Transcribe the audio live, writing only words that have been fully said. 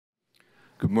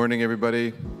Good morning,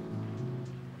 everybody.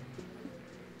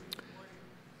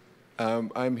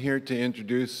 I'm here to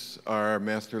introduce our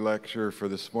master lecturer for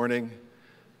this morning,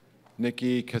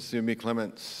 Niki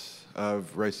Clements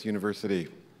of Rice University.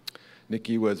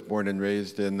 Niki was born and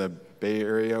raised in the Bay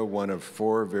Area, one of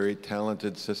 4 very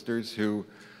talented sisters who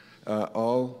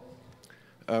all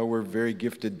were very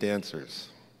gifted dancers,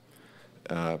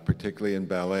 particularly in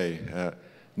ballet.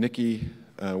 Niki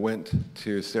went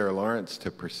to Sarah Lawrence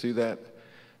to pursue that,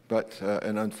 but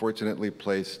an unfortunately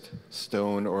placed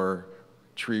stone or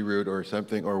tree root or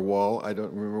something, or wall, I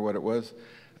don't remember what it was,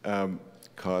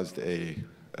 caused an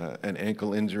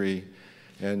ankle injury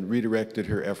and redirected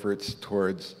her efforts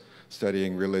towards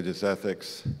studying religious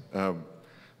ethics,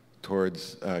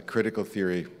 towards critical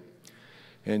theory.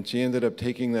 And she ended up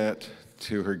taking that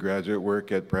to her graduate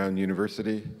work at Brown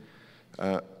University,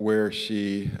 where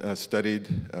she studied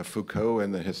Foucault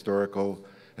and the historical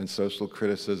and social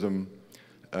criticism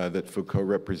that Foucault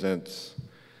represents,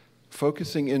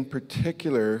 focusing in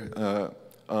particular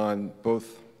on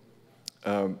both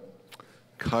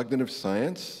cognitive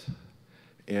science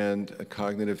and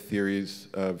cognitive theories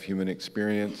of human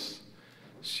experience.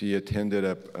 She attended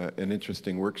an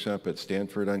interesting workshop at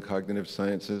Stanford on cognitive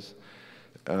sciences,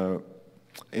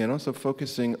 and also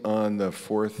focusing on the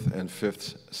 4th and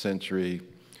 5th century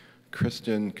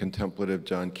Christian contemplative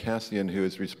John Cassian, who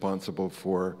is responsible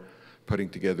for putting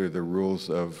together the rules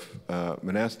of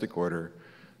monastic order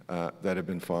that have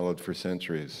been followed for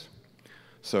centuries.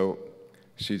 So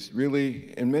she's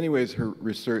really, in many ways, her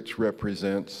research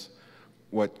represents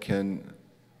what can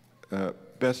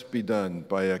best be done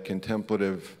by a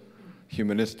contemplative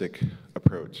humanistic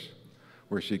approach,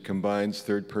 where she combines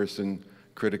third-person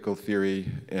critical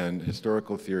theory and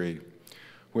historical theory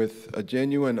with a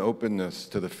genuine openness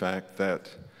to the fact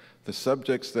that the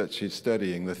subjects that she's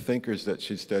studying, the thinkers that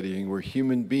she's studying, were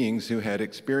human beings who had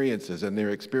experiences, and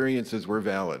their experiences were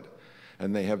valid,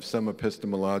 and they have some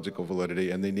epistemological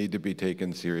validity, and they need to be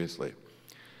taken seriously.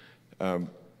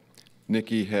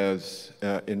 Niki has,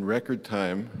 in record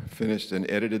time, finished an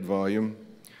edited volume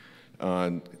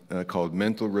called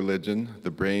Mental Religion, The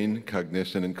Brain,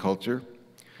 Cognition, and Culture,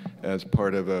 as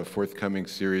part of a forthcoming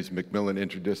series, Macmillan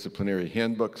Interdisciplinary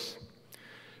Handbooks.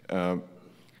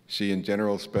 She, in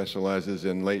general, specializes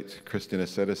in late Christian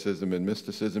asceticism and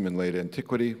mysticism in late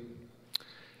Antiquity.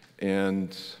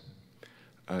 And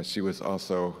she was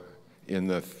also, in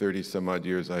the 30-some-odd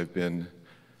years I've been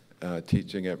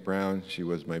teaching at Brown, she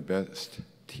was my best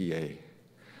TA.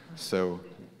 So,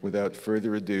 without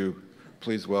further ado,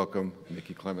 please welcome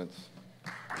Niki Clements.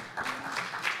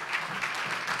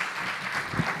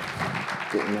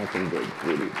 Nothing good,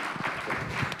 really.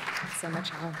 Thanks so much,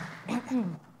 Hal.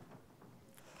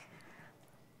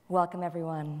 Welcome,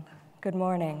 everyone. Good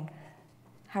morning.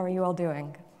 How are you all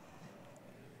doing?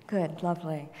 Good,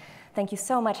 lovely. Thank you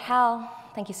so much, Hal.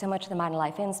 Thank you so much to the Mind and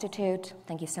Life Institute.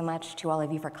 Thank you so much to all of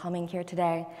you for coming here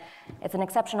today. It's an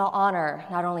exceptional honor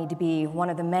not only to be one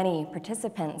of the many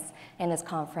participants in this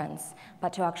conference,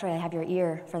 but to actually have your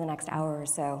ear for the next hour or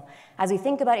so as we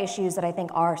think about issues that I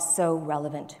think are so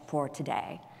relevant for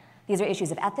today. These are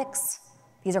issues of ethics.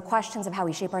 These are questions of how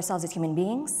we shape ourselves as human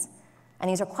beings. And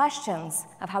these are questions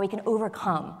of how we can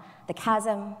overcome the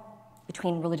chasm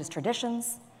between religious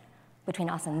traditions, between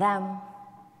us and them,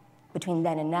 between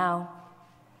then and now,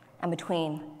 and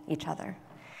between each other.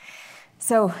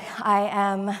 So I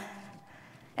am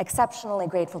exceptionally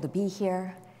grateful to be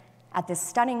here at this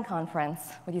stunning conference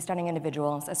with you stunning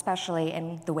individuals, especially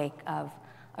in the wake of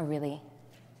a really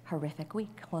horrific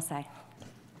week, we'll say.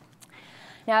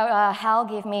 Now, Hal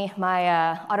gave me my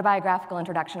autobiographical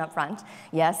introduction up front.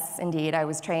 Yes, indeed, I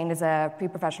was trained as a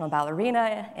pre-professional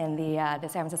ballerina in the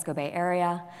San Francisco Bay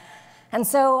Area. And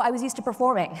so I was used to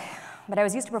performing, but I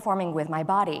was used to performing with my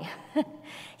body.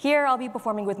 Here, I'll be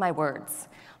performing with my words.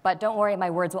 But don't worry, my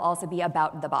words will also be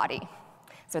about the body.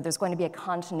 So there's going to be a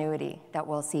continuity that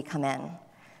we'll see come in.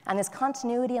 And this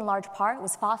continuity, in large part,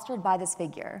 was fostered by this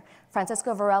figure,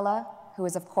 Francisco Varela, who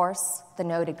is, of course, the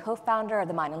noted co-founder of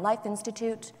the Mind and Life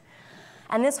Institute.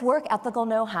 And this work, Ethical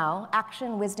Know-How,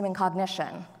 Action, Wisdom, and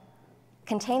Cognition,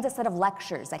 contains a set of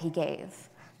lectures that he gave.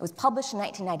 It was published in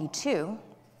 1992.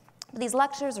 These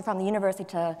lectures are from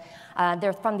the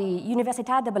they're from the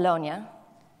Università de Bologna.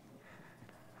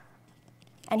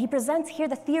 And he presents here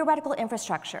the theoretical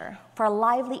infrastructure for a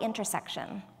lively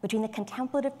intersection between the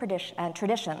contemplative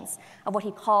traditions of what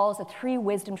he calls the 3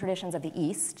 wisdom traditions of the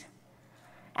East,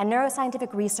 and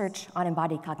neuroscientific research on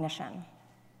embodied cognition.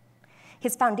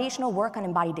 His foundational work on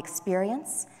embodied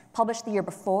experience, published the year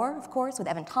before, of course, with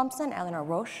Evan Thompson, Eleanor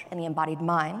Roche, in The Embodied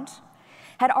Mind,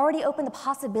 had already opened the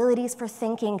possibilities for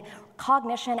thinking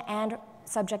cognition and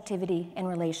subjectivity in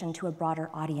relation to a broader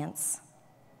audience.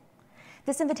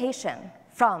 This invitation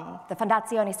from the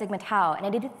Fondazione Sigma Tau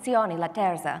and Edizioni La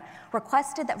Terza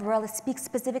requested that Varela speak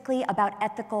specifically about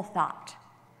ethical thought.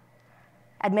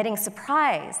 Admitting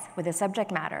surprise with his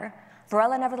subject matter,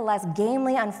 Varela nevertheless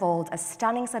gamely unfolds a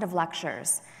stunning set of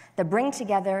lectures that bring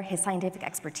together his scientific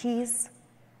expertise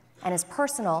and his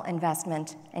personal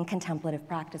investment in contemplative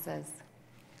practices.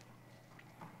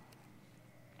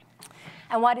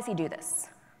 And why does he do this?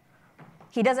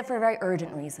 He does it for a very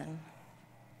urgent reason.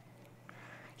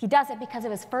 He does it because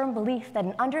of his firm belief that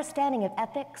an understanding of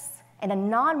ethics in a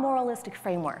non-moralistic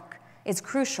framework is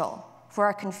crucial for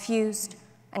our confused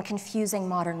and confusing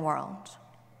modern world.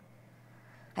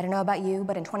 I don't know about you,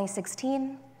 but in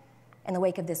 2016, in the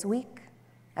wake of this week,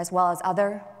 as well as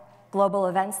other global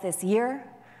events this year,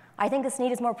 I think this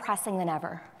need is more pressing than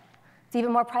ever. It's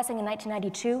even more pressing in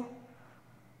 1992.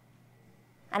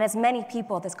 And as many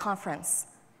people at this conference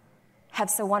have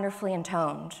so wonderfully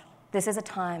intoned, this is a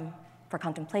time for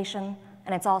contemplation,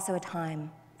 and it's also a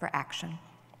time for action.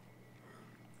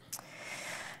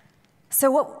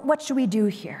 So what should we do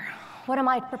here? What am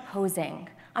I proposing?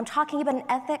 I'm talking about an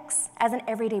ethics as an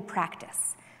everyday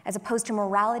practice, as opposed to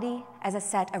morality as a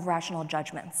set of rational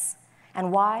judgments.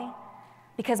 And why?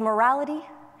 Because morality,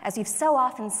 as you've so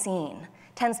often seen,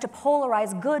 tends to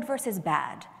polarize good versus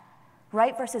bad,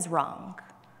 right versus wrong,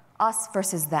 us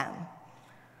versus them,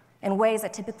 in ways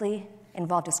that typically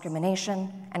involve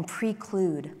discrimination and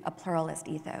preclude a pluralist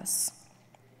ethos.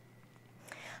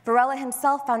 Varela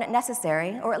himself found it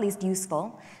necessary, or at least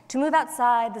useful, to move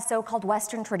outside the so-called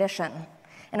Western tradition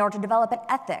in order to develop an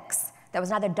ethics that was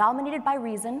neither dominated by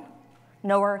reason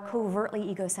nor covertly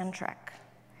egocentric.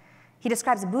 He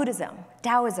describes Buddhism,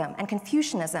 Taoism, and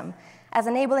Confucianism as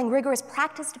enabling rigorous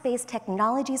practice-based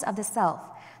technologies of the self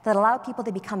that allow people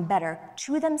to become better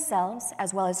to themselves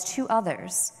as well as to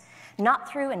others, not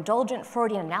through indulgent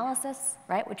Freudian analysis,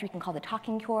 right, which we can call the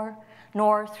talking cure,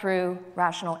 nor through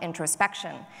rational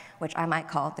introspection, which I might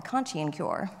call the Kantian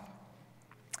cure.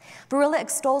 Varela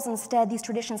extols instead these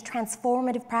traditions'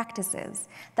 transformative practices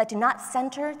that do not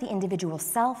center the individual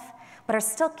self, but are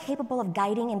still capable of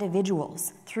guiding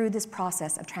individuals through this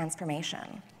process of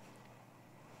transformation.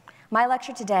 My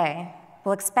lecture today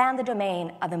will expand the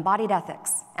domain of embodied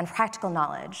ethics and practical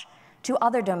knowledge to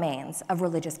other domains of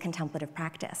religious contemplative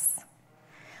practice.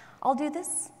 I'll do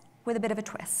this with a bit of a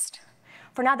twist.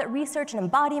 For now that research and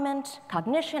embodiment,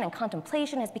 cognition, and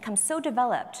contemplation has become so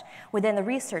developed within the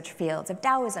research fields of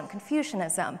Taoism,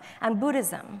 Confucianism, and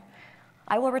Buddhism,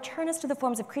 I will return us to the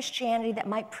forms of Christianity that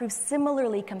might prove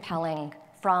similarly compelling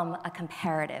from a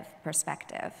comparative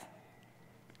perspective.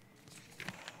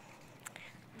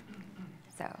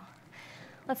 So,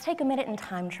 let's take a minute and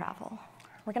time travel.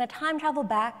 We're going to time travel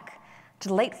back to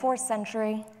the late 4th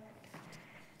century.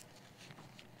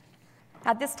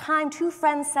 At this time, two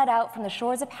friends set out from the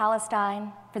shores of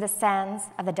Palestine for the sands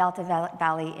of the Delta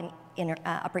Valley in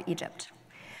Upper Egypt.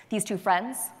 These two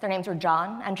friends, their names were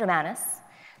John and Germanus.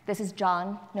 This is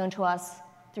John, known to us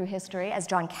through history as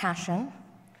John Cassian.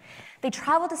 They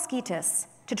traveled to Scetis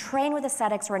to train with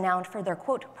ascetics renowned for their,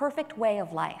 quote, perfect way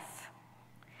of life.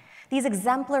 These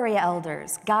exemplary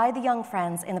elders guide the young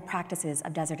friends in the practices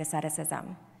of desert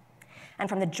asceticism. And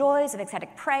from the joys of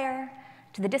ascetic prayer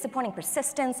to the disappointing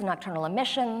persistence in nocturnal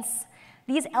emissions,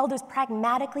 these elders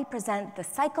pragmatically present the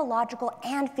psychological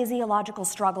and physiological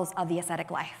struggles of the ascetic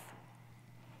life.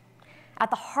 At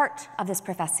the heart of this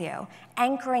professio,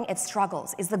 anchoring its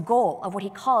struggles, is the goal of what he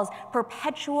calls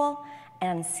perpetual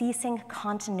and unceasing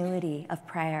continuity of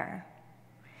prayer.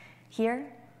 Here,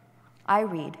 I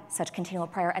read such continual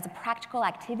prayer as a practical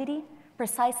activity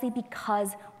precisely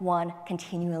because one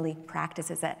continually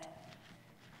practices it.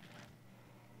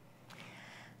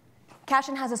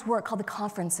 Cassian has this work called The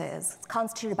Conferences. It's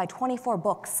constituted by 24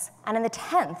 books, and in the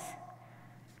 10th,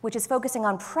 which is focusing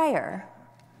on prayer,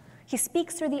 he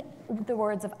speaks through the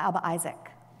words of Abba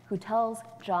Isaac, who tells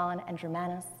John and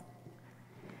Germanus,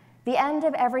 "The end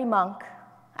of every monk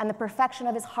and the perfection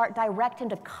of his heart direct him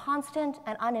to constant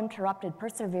and uninterrupted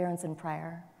perseverance in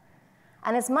prayer.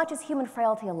 And as much as human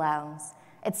frailty allows,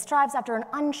 it strives after an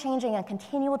unchanging and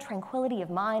continual tranquility of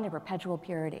mind and perpetual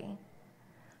purity.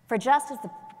 For just as the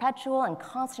perpetual and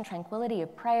constant tranquility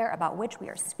of prayer about which we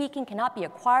are speaking cannot be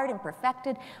acquired and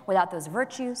perfected without those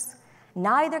virtues,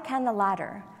 neither can the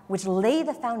latter, which lay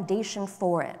the foundation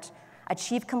for it,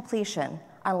 achieve completion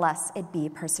unless it be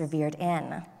persevered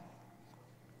in."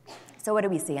 So what do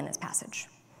we see in this passage?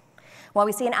 Well,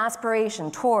 we see an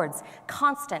aspiration towards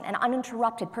constant and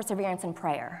uninterrupted perseverance in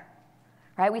prayer,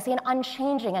 right? We see an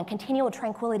unchanging and continual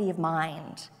tranquility of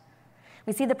mind.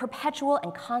 We see the perpetual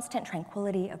and constant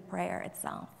tranquility of prayer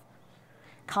itself.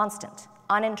 Constant,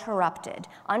 uninterrupted,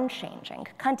 unchanging,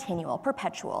 continual,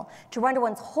 perpetual, to render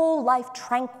one's whole life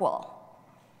tranquil.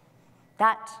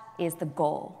 That is the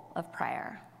goal of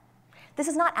prayer. This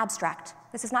is not abstract.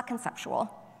 This is not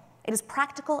conceptual. It is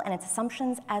practical in its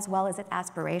assumptions as well as its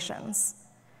aspirations.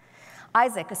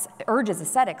 Isaac urges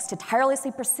ascetics to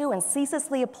tirelessly pursue and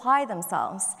ceaselessly apply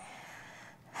themselves.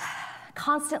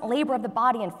 Constant labor of the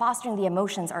body and fostering the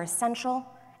emotions are essential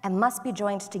and must be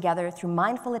joined together through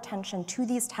mindful attention to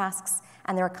these tasks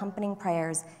and their accompanying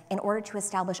prayers in order to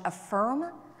establish a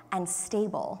firm and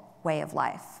stable way of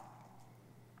life.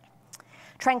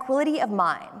 Tranquility of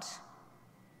mind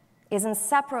is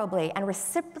inseparably and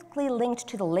reciprocally linked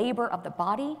to the labor of the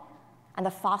body and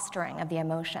the fostering of the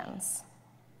emotions.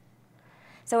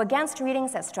 So against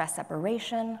readings that stress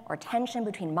separation or tension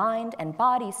between mind and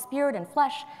body, spirit and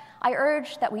flesh, I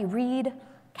urge that we read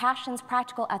Cashin's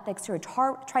practical ethics through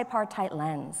a tripartite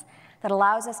lens that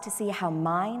allows us to see how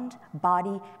mind,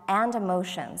 body, and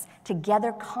emotions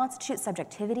together constitute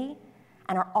subjectivity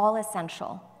and are all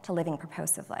essential to living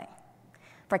purposively.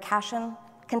 For Cashin,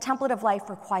 contemplative life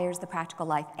requires the practical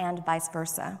life and vice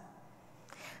versa.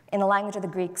 In the language of the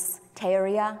Greeks,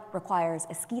 theoria requires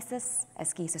ascesis,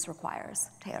 ascesis requires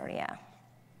theoria.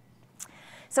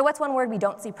 So what's one word we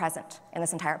don't see present in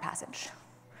this entire passage?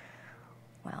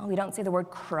 Well, we don't see the word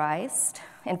Christ.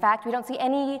 In fact, we don't see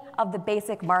any of the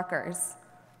basic markers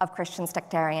of Christian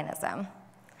sectarianism.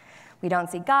 We don't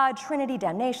see God, Trinity,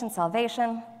 damnation,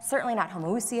 salvation, certainly not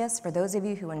homoousios for those of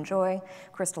you who enjoy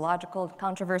Christological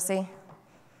controversy.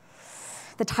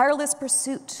 The tireless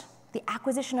pursuit, the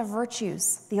acquisition of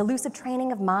virtues, the elusive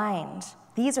training of mind,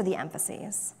 these are the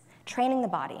emphases. Training the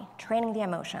body, training the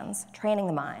emotions, training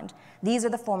the mind. These are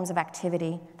the forms of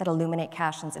activity that illuminate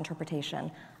Cashin's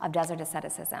interpretation of desert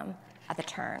asceticism at the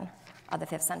turn of the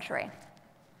 5th century.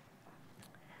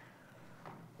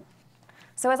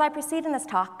 So as I proceed in this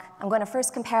talk, I'm going to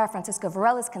first compare Francisco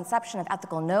Varela's conception of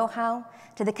ethical know-how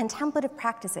to the contemplative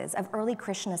practices of early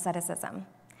Christian asceticism.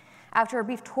 After a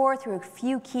brief tour through a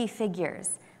few key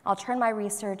figures, I'll turn my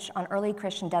research on early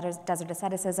Christian desert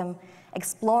asceticism,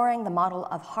 exploring the model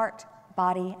of heart,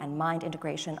 body, and mind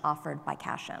integration offered by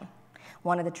Cashin,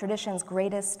 one of the tradition's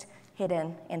greatest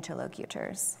hidden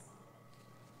interlocutors.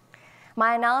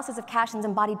 My analysis of Cashin's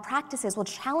embodied practices will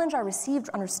challenge our received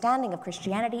understanding of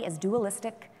Christianity as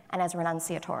dualistic and as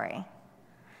renunciatory,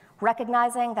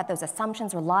 recognizing that those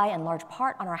assumptions rely in large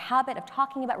part on our habit of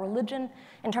talking about religion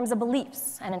in terms of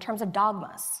beliefs and in terms of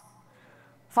dogmas.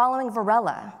 Following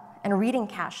Varela and reading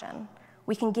Cashin,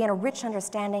 we can gain a rich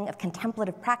understanding of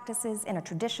contemplative practices in a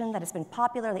tradition that has been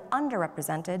popularly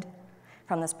underrepresented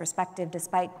from this perspective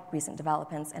despite recent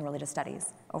developments in religious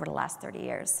studies over the last 30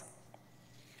 years.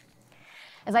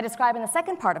 As I describe in the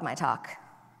second part of my talk,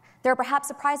 there are perhaps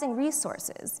surprising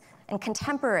resources and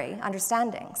contemporary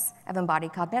understandings of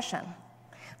embodied cognition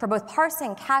for both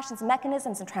parsing Cashin's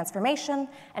mechanisms of transformation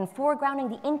and foregrounding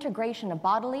the integration of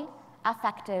bodily,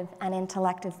 affective, and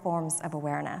intellective forms of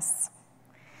awareness.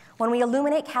 When we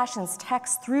illuminate Cashin's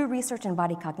text through research in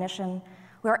embodied cognition,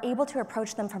 we are able to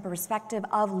approach them from a perspective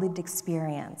of lived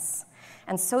experience,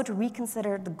 and so to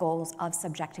reconsider the goals of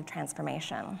subjective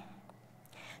transformation.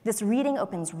 This reading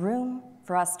opens room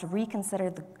for us to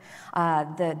reconsider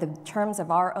the terms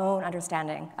of our own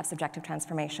understanding of subjective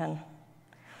transformation.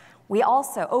 We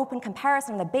also open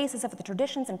comparison on the basis of what the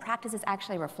traditions and practices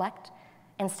actually reflect,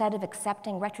 instead of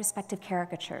accepting retrospective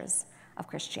caricatures of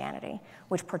Christianity,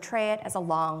 which portray it as a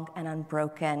long and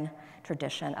unbroken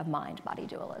tradition of mind-body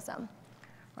dualism.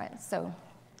 Right? So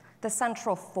the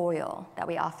central foil that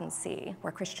we often see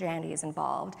where Christianity is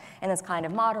involved in this kind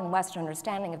of modern Western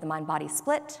understanding of the mind-body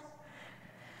split.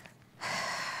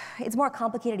 It's more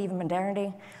complicated even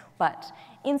modernity, but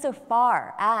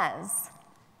insofar as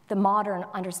the modern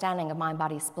understanding of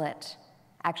mind-body split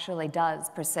actually does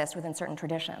persist within certain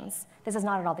traditions, this is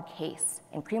not at all the case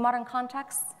in pre-modern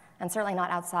contexts, and certainly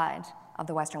not outside of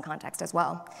the Western context as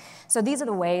well. So these are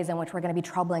the ways in which we're going to be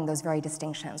troubling those very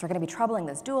distinctions. We're going to be troubling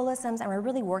those dualisms, and we're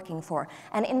really working for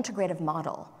an integrative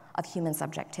model of human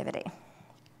subjectivity.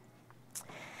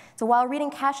 So while reading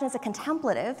Cashin as a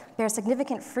contemplative bears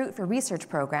significant fruit for research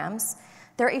programs,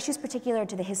 there are issues particular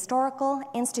to the historical,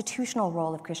 institutional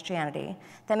role of Christianity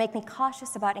that make me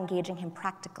cautious about engaging him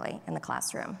practically in the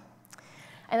classroom.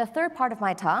 In the third part of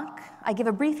my talk, I give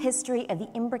a brief history of the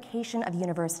imbrication of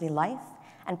university life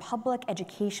and public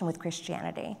education with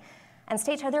Christianity, and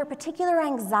state how there are particular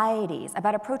anxieties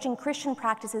about approaching Christian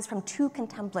practices from too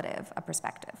contemplative a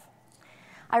perspective.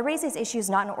 I raise these issues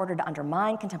not in order to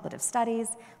undermine contemplative studies,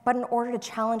 but in order to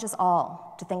challenge us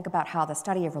all to think about how the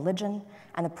study of religion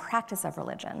and the practice of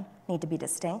religion need to be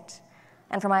distinct,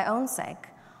 and for my own sake,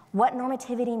 what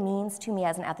normativity means to me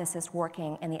as an ethicist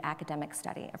working in the academic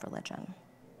study of religion.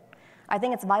 I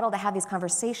think it's vital to have these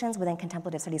conversations within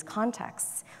contemplative studies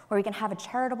contexts where we can have a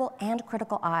charitable and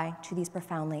critical eye to these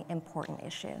profoundly important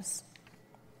issues.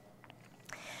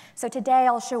 So today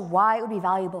I'll show why it would be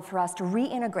valuable for us to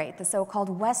reintegrate the so-called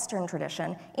Western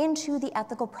tradition into the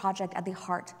ethical project at the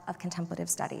heart of contemplative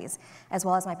studies, as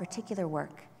well as my particular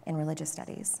work in religious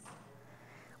studies.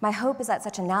 My hope is that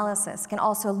such analysis can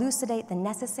also elucidate the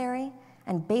necessary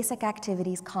and basic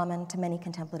activities common to many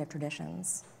contemplative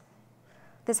traditions.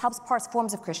 This helps parse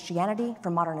forms of Christianity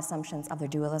from modern assumptions of their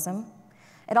dualism.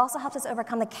 It also helps us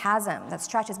overcome the chasm that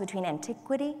stretches between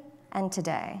antiquity and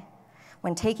today,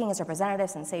 when taking as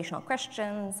representative sensational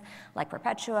Christians like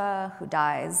Perpetua, who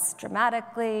dies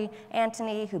dramatically,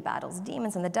 Antony, who battles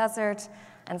demons in the desert,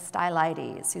 and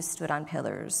Stylites, who stood on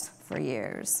pillars for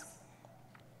years.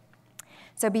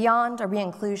 So beyond a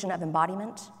re-inclusion of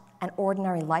embodiment and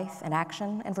ordinary life and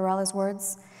action, in Varela's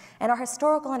words, and our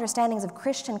historical understandings of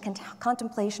Christian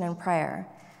contemplation and prayer,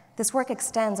 this work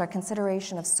extends our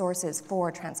consideration of sources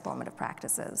for transformative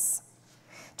practices,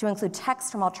 to include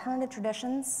texts from alternative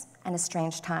traditions and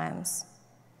estranged times.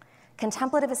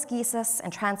 Contemplative ascesis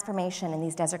and transformation in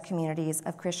these desert communities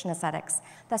of Christian ascetics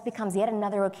thus becomes yet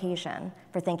another occasion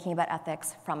for thinking about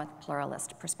ethics from a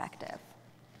pluralist perspective.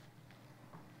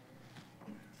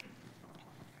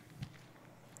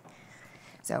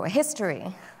 So a history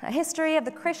of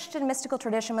the Christian mystical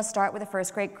tradition must start with the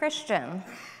first great Christian,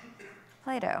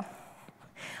 Plato.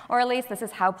 Or at least this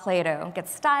is how Plato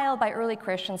gets styled by early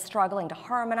Christians struggling to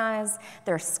harmonize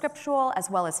their scriptural as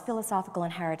well as philosophical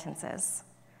inheritances.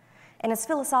 In his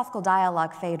philosophical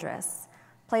dialogue, Phaedrus,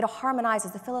 Plato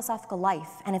harmonizes the philosophical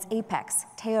life and its apex,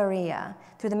 theoria,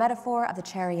 through the metaphor of the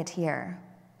charioteer.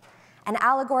 An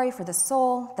allegory for the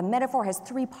soul, the metaphor has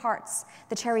three parts: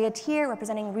 the charioteer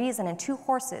representing reason and two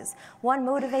horses, one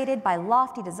motivated by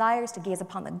lofty desires to gaze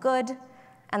upon the good,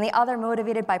 and the other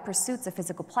motivated by pursuits of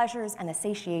physical pleasures and the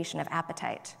satiation of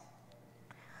appetite.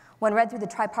 When read through the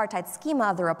tripartite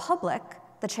schema of the Republic,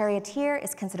 the charioteer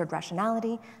is considered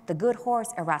rationality, the good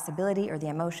horse irascibility or the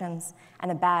emotions,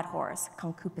 and the bad horse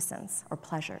concupiscence or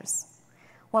pleasures.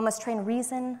 One must train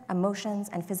reason, emotions,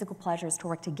 and physical pleasures to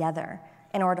work together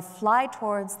in order to fly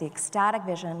towards the ecstatic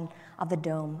vision of the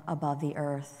dome above the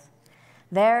earth.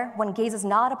 There, one gazes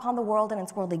not upon the world and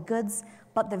its worldly goods,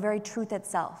 but the very truth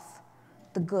itself,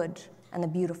 the good and the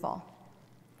beautiful.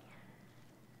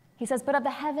 He says, "But of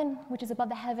the heaven which is above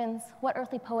the heavens, what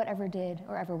earthly poet ever did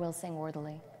or ever will sing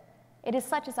worthily? It is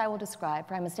such as I will describe,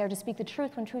 for I must dare to speak the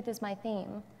truth when truth is my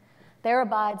theme. There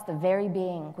abides the very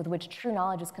being with which true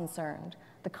knowledge is concerned,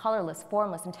 the colorless,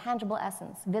 formless, intangible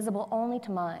essence, visible only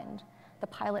to mind, the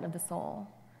pilot of the soul.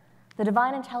 The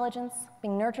divine intelligence,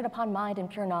 being nurtured upon mind and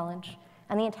pure knowledge,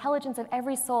 and the intelligence of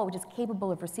every soul which is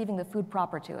capable of receiving the food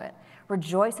proper to it,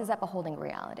 rejoices at beholding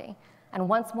reality, and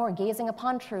once more gazing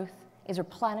upon truth, is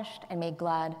replenished and made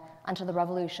glad until the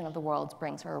revolution of the worlds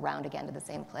brings her around again to the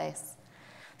same place."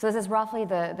 So this is roughly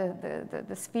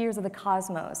the spheres of the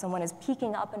cosmos, and one is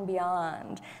peeking up and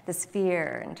beyond the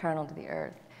sphere internal to the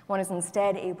earth. One is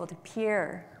instead able to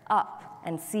peer up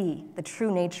and see the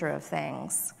true nature of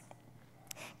things.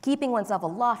 Keeping oneself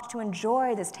aloft to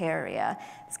enjoy this theoria,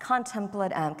 this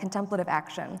contemplative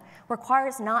action,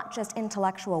 requires not just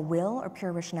intellectual will or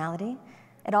pure rationality,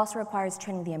 it also requires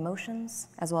training the emotions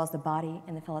as well as the body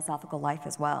in the philosophical life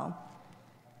as well.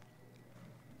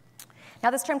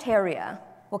 Now this term theoria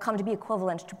will come to be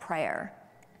equivalent to prayer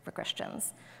for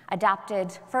Christians,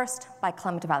 adapted first by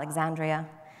Clement of Alexandria,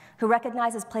 who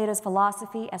recognizes Plato's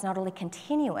philosophy as not only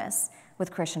continuous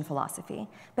with Christian philosophy,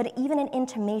 but even an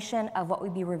intimation of what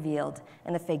would be revealed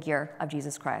in the figure of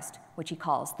Jesus Christ, which he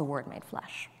calls the Word made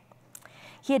flesh.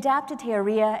 He adapted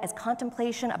theoria as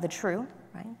contemplation of the true,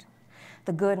 right?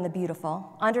 The good and the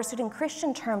beautiful, understood in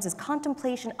Christian terms as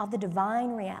contemplation of the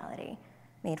divine reality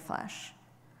made flesh.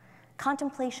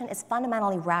 Contemplation is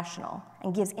fundamentally rational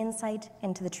and gives insight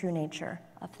into the true nature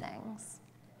of things.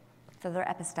 So there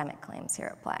are epistemic claims here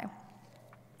at play.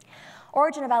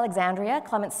 Origen of Alexandria,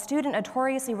 Clements' student,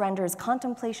 notoriously renders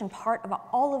contemplation part of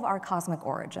all of our cosmic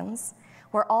origins,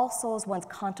 where all souls once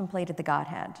contemplated the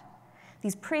Godhead.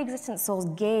 These pre-existent souls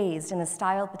gazed in the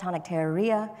style of Platonic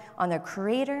theoria on their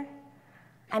creator,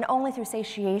 and only through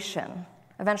satiation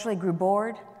eventually grew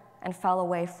bored and fell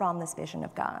away from this vision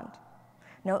of God.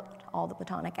 Note all the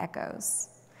Platonic echoes.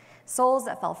 Souls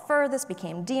that fell furthest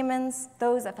became demons,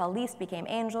 those that fell least became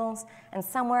angels, and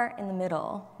somewhere in the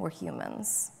middle were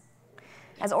humans.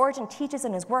 As Origen teaches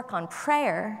in his work on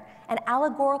prayer, an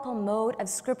allegorical mode of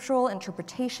scriptural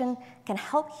interpretation can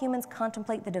help humans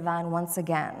contemplate the divine once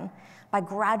again by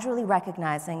gradually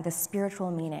recognizing the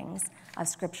spiritual meanings of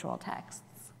scriptural texts.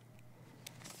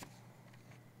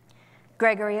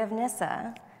 Gregory of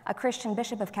Nyssa, a Christian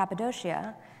bishop of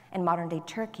Cappadocia in modern-day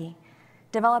Turkey,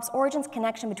 develops Origen's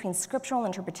connection between scriptural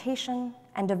interpretation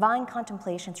and divine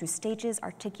contemplation through stages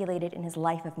articulated in his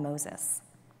life of Moses.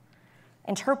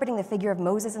 Interpreting the figure of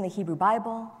Moses in the Hebrew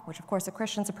Bible, which of course the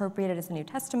Christians appropriated as the New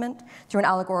Testament, through an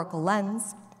allegorical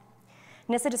lens,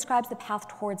 Nyssa describes the path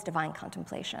towards divine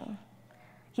contemplation.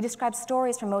 He describes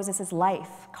stories from Moses'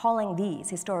 life, calling these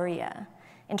historia,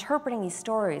 interpreting these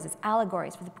stories as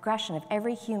allegories for the progression of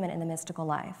every human in the mystical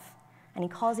life. And he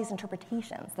calls these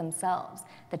interpretations themselves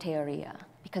the theoria,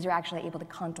 because you're actually able to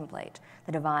contemplate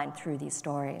the divine through these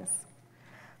stories.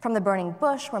 From the burning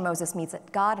bush, where Moses meets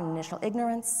God in initial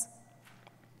ignorance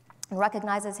and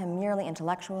recognizes him merely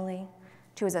intellectually,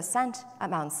 to his ascent at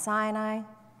Mount Sinai,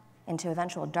 into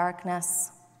eventual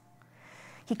darkness,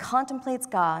 he contemplates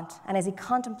God, and as he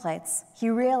contemplates, he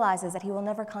realizes that he will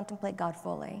never contemplate God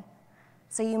fully.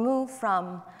 So you move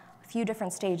from a few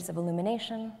different stages of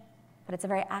illumination, but it's a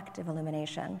very active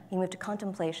illumination. You move to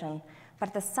contemplation, but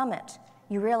at the summit,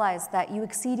 you realize that you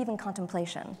exceed even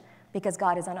contemplation because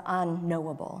God is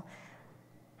unknowable.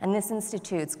 And this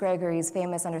institutes Gregory's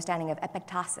famous understanding of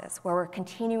epektasis, where we're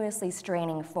continuously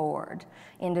straining forward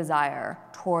in desire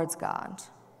towards God.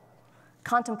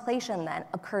 Contemplation then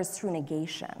occurs through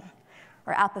negation,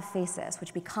 or apophasis,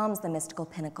 which becomes the mystical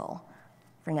pinnacle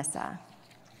for Nyssa.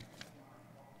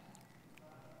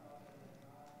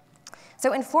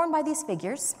 So informed by these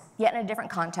figures, yet in a different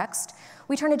context,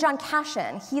 we turn to John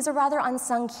Cassian. He's a rather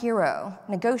unsung hero,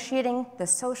 negotiating the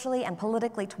socially and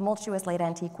politically tumultuous late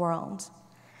antique world.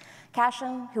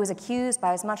 Cassian, who was accused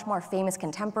by his much more famous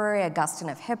contemporary, Augustine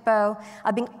of Hippo,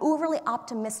 of being overly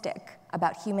optimistic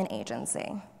about human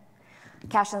agency.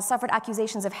 Cassian suffered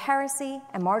accusations of heresy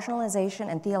and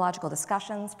marginalization in theological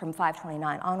discussions from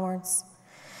 529 onwards,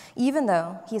 even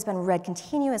though he's been read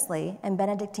continuously in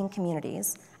Benedictine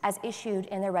communities as issued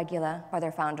in their regula by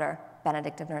their founder,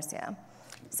 Benedict of Nursia.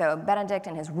 So Benedict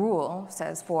in his rule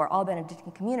says for all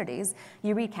Benedictine communities,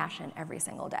 you read Cassian every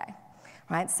single day,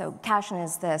 right? So Cassian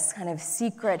is this kind of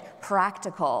secret,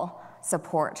 practical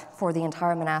support for the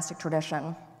entire monastic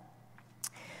tradition.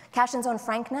 Cassian's own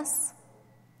frankness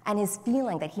and his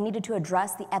feeling that he needed to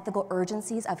address the ethical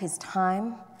urgencies of his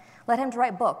time led him to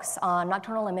write books on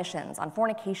nocturnal emissions, on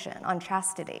fornication, on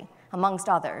chastity, amongst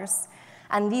others.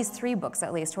 And these three books,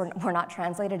 at least, were not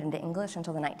translated into English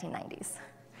until the 1990s.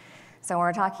 So when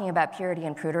we're talking about purity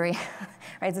and prudery,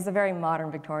 right, this is a very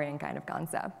modern Victorian kind of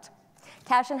concept.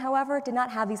 Cassian, however, did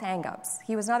not have these hang-ups.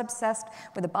 He was not obsessed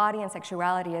with the body and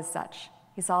sexuality as such.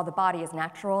 He saw the body as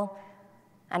natural,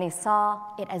 and he saw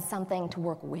it as something to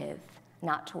work with,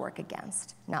 not to work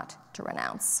against, not to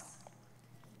renounce.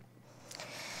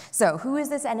 So who is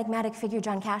this enigmatic figure,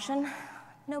 John Cassian?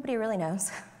 Nobody really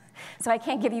knows. So I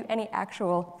can't give you any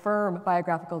actual firm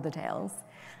biographical details.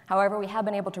 However, we have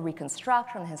been able to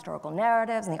reconstruct from the historical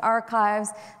narratives and the archives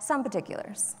some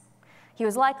particulars. He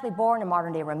was likely born in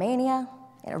modern-day Romania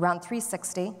around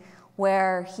 360,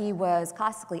 where he was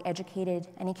classically educated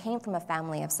and he came from a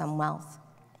family of some wealth.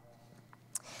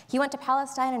 He went to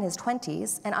Palestine in his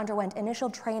 20s and underwent initial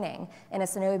training in a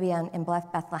cenobium in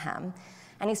Bethlehem.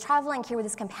 And he's traveling here with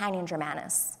his companion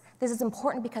Germanus. This is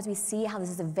important because we see how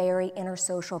this is a very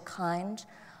intersocial kind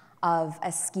of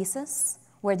ascesis,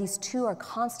 where these two are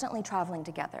constantly traveling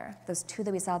together, those two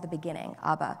that we saw at the beginning,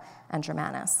 Abba and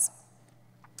Germanus.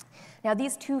 Now,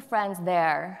 these two friends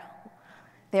they're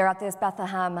at this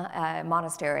Bethlehem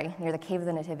monastery near the Cave of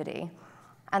the Nativity,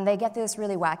 and they get this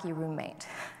really wacky roommate.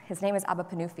 His name is Abba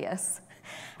Panufius,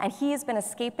 and he has been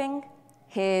escaping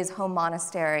his home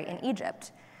monastery in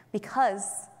Egypt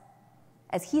because,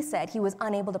 as he said, he was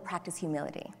unable to practice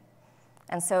humility.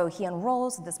 And so he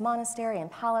enrolls at this monastery in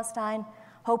Palestine,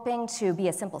 hoping to be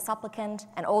a simple supplicant,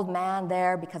 an old man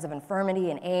there because of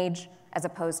infirmity and age, as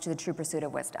opposed to the true pursuit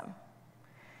of wisdom.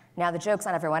 Now the joke's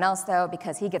on everyone else, though,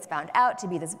 because he gets found out to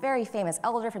be this very famous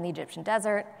elder from the Egyptian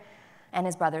desert, and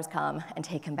his brothers come and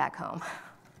take him back home.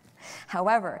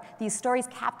 However, these stories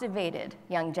captivated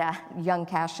young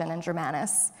Cassian and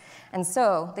Germanus, and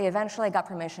so they eventually got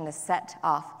permission to set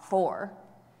off for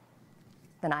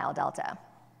the Nile Delta.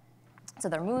 So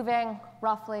they're moving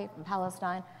roughly from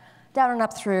Palestine down and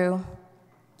up through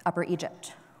Upper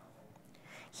Egypt.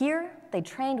 Here, they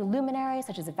trained luminaries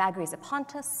such as Evagrius of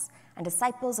Pontus and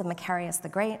disciples of Macarius the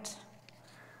Great.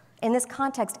 In this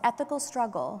context, ethical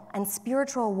struggle and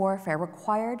spiritual warfare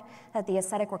required that the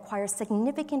ascetic requires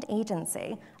significant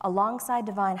agency alongside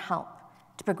divine help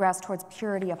to progress towards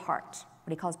purity of heart,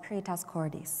 what he calls puritas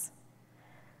cordis.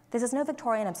 This is no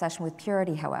Victorian obsession with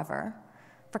purity, however,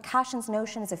 for Cassion's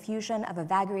notion is a fusion of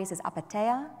Evagrius'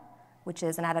 apatheia, which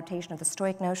is an adaptation of the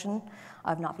Stoic notion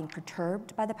of not being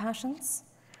perturbed by the passions,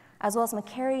 as well as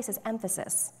Macarius'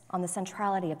 emphasis on the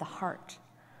centrality of the heart.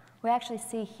 We actually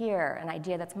see here an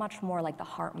idea that's much more like the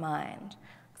heart-mind,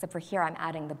 except for here I'm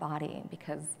adding the body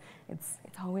because it's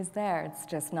always there. It's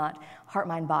just not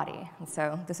heart-mind-body. And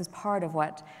so this is part of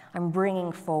what I'm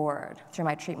bringing forward through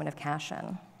my treatment of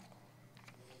Cassion.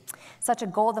 Such a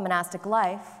goal of the monastic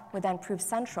life would then prove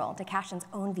central to Cassion's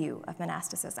own view of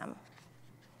monasticism.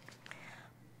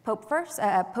 Pope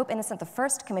Innocent I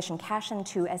commissioned Cassion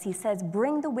to, as he says,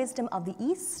 bring the wisdom of the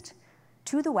East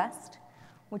to the West,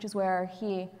 which is where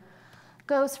he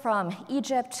goes from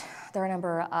Egypt. There are a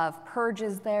number of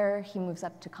purges there. He moves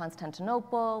up to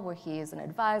Constantinople, where he is an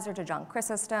advisor to John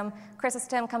Chrysostom.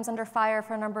 Chrysostom comes under fire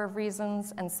for a number of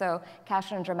reasons, and so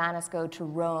Cassion and Germanus go to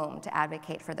Rome to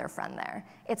advocate for their friend there.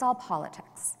 It's all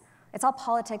politics. It's all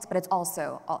politics, but it's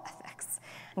also all ethics.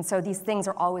 And so these things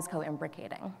are always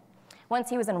co-imbricating. Once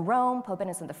he was in Rome, Pope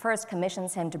Innocent I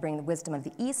commissions him to bring the wisdom of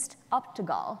the East up to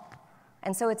Gaul.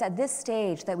 And so it's at this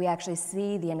stage that we actually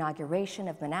see the inauguration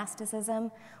of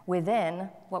monasticism within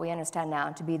what we understand now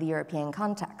to be the European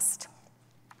context.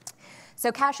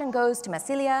 So Cassion goes to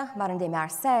Massilia, modern-day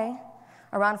Marseille,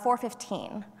 around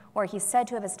 415, where he's said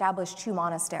to have established 2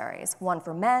 monasteries, one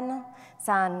for men,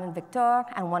 San Victor,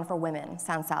 and one for women,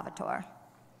 San Salvatore.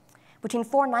 Between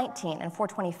 419 and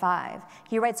 425,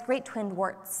 he writes great twinned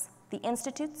works, the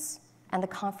Institutes and the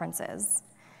Conferences.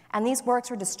 And these works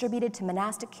were distributed to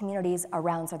monastic communities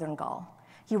around southern Gaul.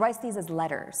 He writes these as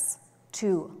letters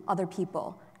to other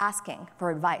people, asking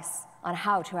for advice on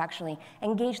how to actually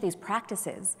engage these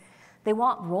practices. They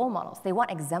want role models, they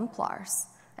want exemplars.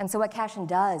 And so what Cassion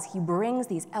does, he brings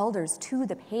these elders to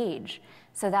the page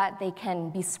so that they can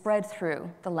be spread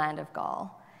through the land of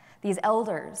Gaul. These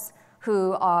elders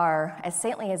who are as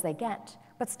saintly as they get,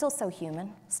 but still so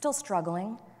human, still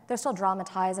struggling. They're still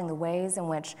dramatizing the ways in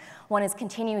which one is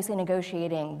continuously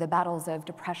negotiating the battles of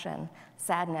depression,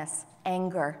 sadness,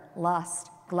 anger, lust,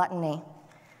 gluttony.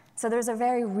 So there's a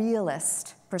very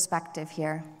realist perspective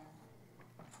here.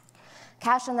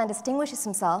 Cassion then distinguishes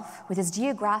himself with his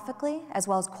geographically as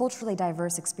well as culturally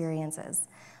diverse experiences,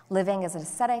 living as an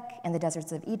ascetic in the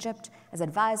deserts of Egypt, as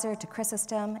advisor to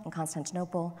Chrysostom in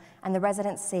Constantinople, and the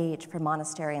resident sage for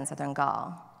monastery in southern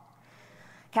Gaul.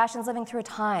 Cassion's living through a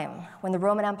time when the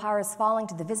Roman Empire is falling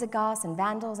to the Visigoths and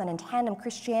Vandals, and in tandem,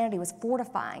 Christianity was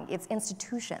fortifying its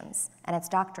institutions and its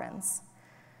doctrines.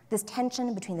 This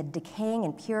tension between the decaying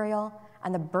imperial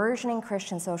and the burgeoning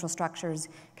Christian social structures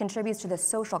contributes to the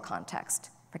social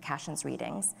context for Cassion's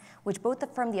readings, which both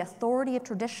affirm the authority of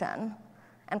tradition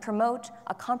and promote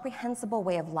a comprehensible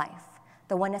way of life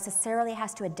that one necessarily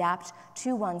has to adapt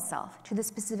to oneself, to the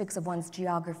specifics of one's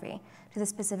geography, to the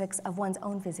specifics of one's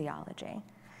own physiology.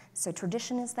 So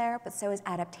tradition is there, but so is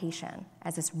adaptation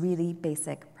as this really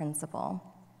basic principle.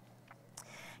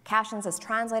 Cassion has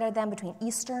translated them between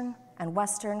Eastern and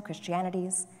Western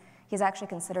Christianities. He's actually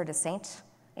considered a saint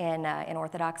in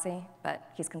Orthodoxy, but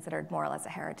he's considered more or less a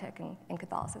heretic in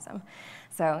Catholicism.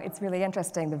 So it's really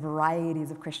interesting, the varieties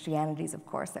of Christianities, of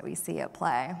course, that we see at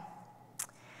play.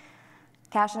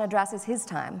 Cassion addresses his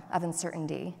time of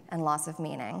uncertainty and loss of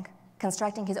meaning,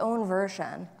 constructing his own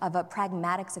version of a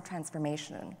pragmatics of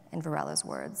transformation, in Varela's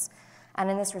words. And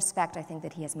in this respect, I think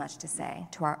that he has much to say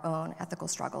to our own ethical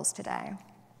struggles today.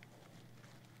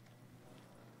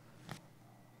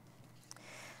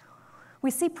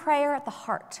 We see prayer at the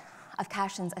heart of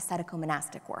Cassion's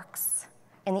ascetico-monastic works.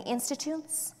 In the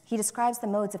Institutes, he describes the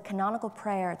modes of canonical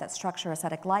prayer that structure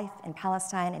ascetic life in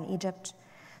Palestine and Egypt.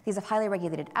 These have highly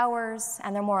regulated hours,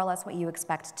 and they're more or less what you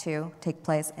expect to take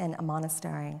place in a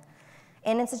monastery.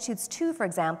 In Institutes 2, for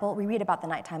example, we read about the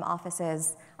nighttime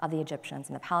offices of the Egyptians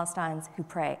and the Palestinians who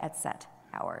pray at set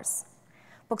hours.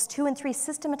 Books 2 and 3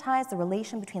 systematize the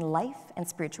relation between life and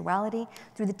spirituality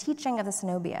through the teaching of the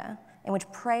Cenobia, in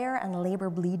which prayer and labor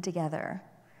bleed together.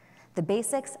 The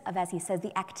basics of, as he says,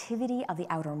 the activity of the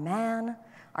outer man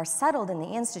are settled in the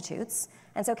Institutes,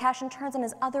 and so Cassion turns on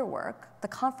his other work, the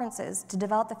Conferences, to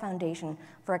develop the foundation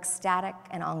for ecstatic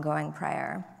and ongoing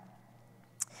prayer.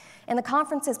 In the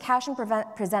Conferences, Cassion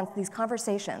presents these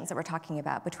conversations that we're talking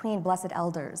about between blessed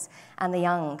elders and the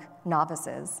young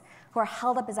novices who are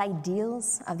held up as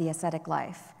ideals of the ascetic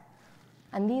life.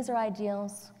 And these are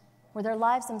ideals where their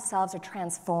lives themselves are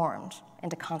transformed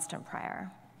into constant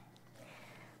prayer.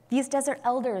 These desert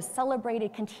elders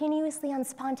celebrated continuously and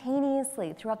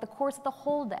spontaneously throughout the course of the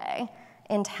whole day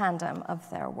in tandem of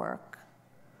their work.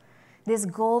 This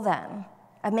goal, then,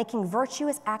 of making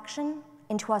virtuous action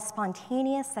into a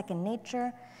spontaneous second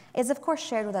nature is, of course,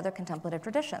 shared with other contemplative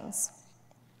traditions.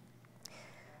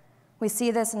 We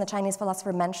see this in the Chinese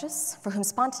philosopher Mencius, for whom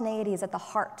spontaneity is at the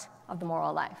heart of the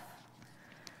moral life.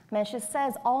 Mencius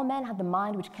says, all men have the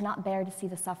mind which cannot bear to see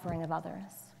the suffering of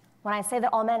others. When I say that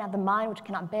all men have the mind which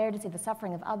cannot bear to see the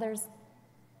suffering of others,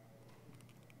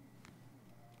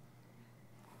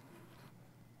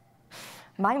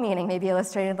 my meaning may be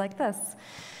illustrated like this.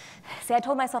 See, I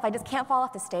told myself I just can't fall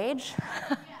off the stage,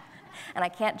 and I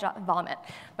can't vomit,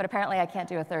 but apparently I can't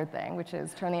do a third thing, which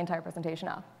is turn the entire presentation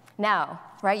off. Now,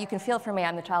 right, you can feel for me,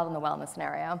 I'm the child in the well in this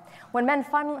scenario. When men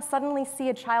suddenly see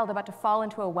a child about to fall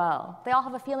into a well, they all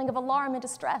have a feeling of alarm and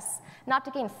distress, not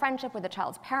to gain friendship with the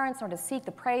child's parents, nor to seek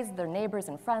the praise of their neighbors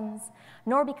and friends,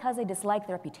 nor because they dislike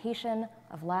the reputation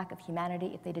of lack of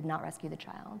humanity if they did not rescue the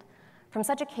child. From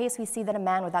such a case, we see that a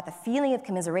man without the feeling of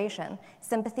commiseration,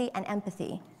 sympathy, and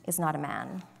empathy is not a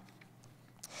man.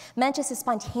 Mencius'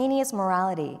 spontaneous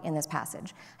morality in this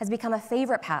passage has become a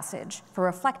favorite passage for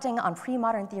reflecting on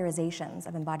pre-modern theorizations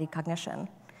of embodied cognition.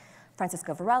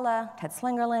 Francisco Varela, Ted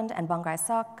Slingerland, and Bongrai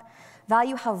Sok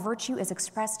value how virtue is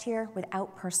expressed here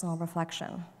without personal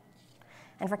reflection.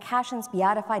 And for Cashin's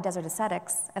beatified desert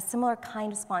ascetics, a similar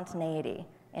kind of spontaneity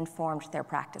informed their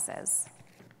practices.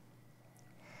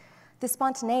 This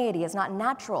spontaneity is not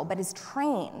natural, but is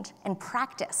trained and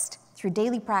practiced through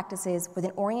daily practices with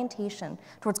an orientation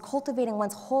towards cultivating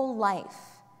one's whole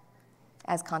life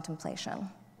as contemplation.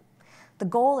 The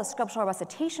goal of scriptural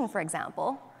recitation, for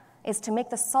example, is to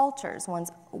make the psalters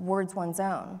words one's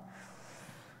own.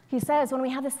 He says, when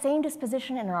we have the same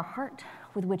disposition in our heart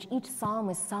with which each psalm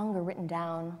was sung or written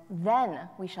down, then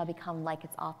we shall become like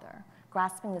its author,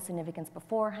 grasping the significance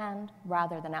beforehand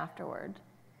rather than afterward.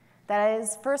 That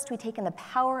is, first we take in the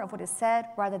power of what is said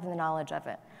rather than the knowledge of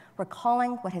it,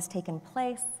 recalling what has taken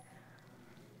place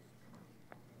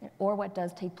or what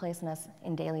does take place in us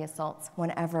in daily assaults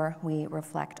whenever we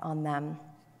reflect on them.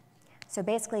 So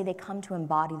basically, they come to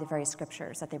embody the very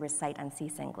scriptures that they recite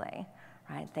unceasingly,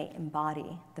 right? They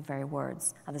embody the very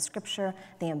words of the scripture,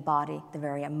 they embody the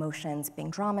very emotions being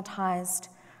dramatized,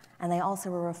 and they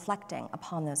also are reflecting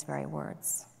upon those very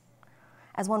words.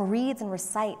 As one reads and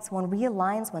recites, one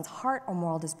realigns one's heart or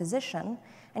moral disposition,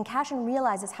 and Cashin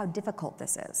realizes how difficult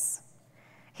this is.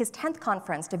 His 10th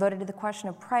conference, devoted to the question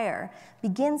of prayer,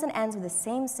 begins and ends with the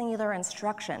same singular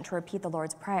instruction to repeat the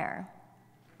Lord's Prayer.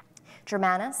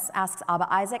 Germanus asks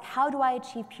Abba Isaac, how do I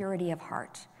achieve purity of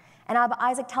heart? And Abba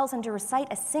Isaac tells him to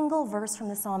recite a single verse from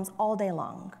the Psalms all day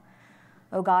long.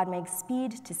 O God, make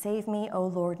speed to save me. O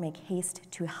Lord, make haste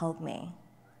to help me.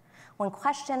 When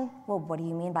questioned, well, what do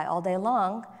you mean by all day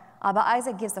long? Abba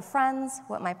Isaac gives the friends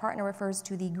what my partner refers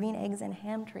to the green eggs and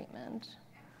ham treatment.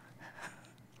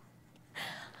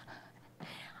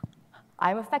 I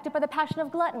am affected by the passion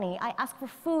of gluttony. I ask for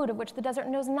food of which the desert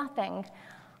knows nothing.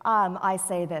 I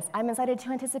say this. I'm incited to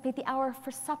anticipate the hour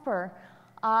for supper.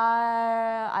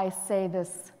 I say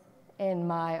this in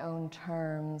my own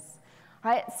terms.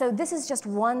 Right? So this is just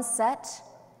one set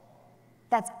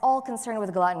that's all concerned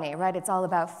with gluttony, right? It's all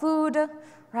about food,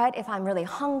 right? If I'm really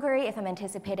hungry, if I'm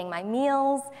anticipating my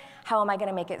meals, how am I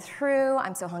gonna make it through?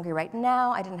 I'm so hungry right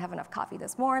now, I didn't have enough coffee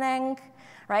this morning,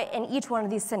 right? In each one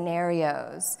of these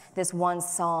scenarios, this one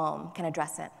psalm can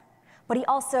address it. But he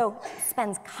also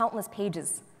spends countless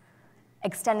pages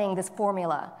extending this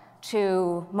formula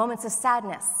to moments of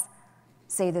sadness,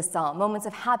 say this psalm. Moments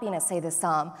of happiness, say this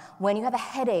psalm. When you have a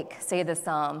headache, say this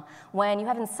psalm. When you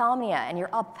have insomnia and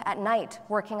you're up at night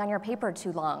working on your paper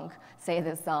too long, say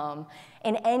this psalm.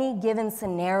 In any given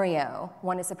scenario,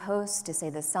 one is supposed to say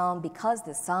this psalm because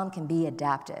this psalm can be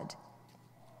adapted.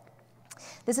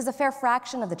 This is a fair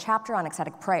fraction of the chapter on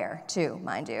ecstatic prayer, too,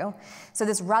 mind you. So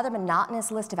this rather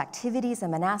monotonous list of activities a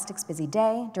monastic's busy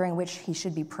day during which he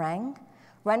should be praying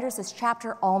renders this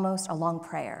chapter almost a long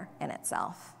prayer in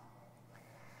itself.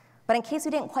 But in case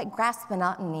we didn't quite grasp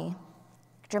monotony,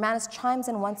 Germanus chimes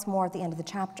in once more at the end of the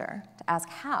chapter to ask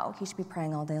how he should be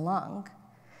praying all day long.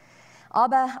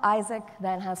 Abba Isaac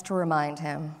then has to remind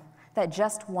him that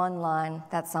just one line,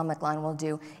 that psalmic line, will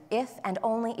do if and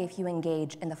only if you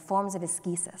engage in the forms of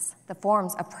ISCS, the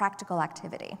forms of practical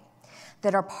activity,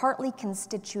 that are partly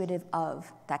constitutive of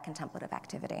that contemplative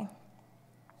activity.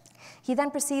 He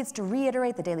then proceeds to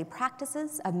reiterate the daily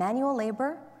practices of manual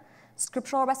labor,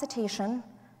 scriptural recitation,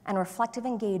 and reflective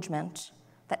engagement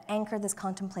that anchor this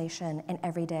contemplation in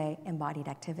everyday embodied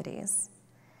activities.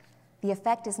 the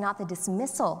effect is not the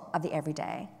dismissal of the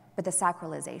everyday, but the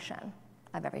sacralization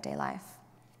of everyday life.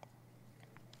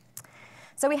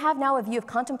 So we have now a view of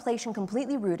contemplation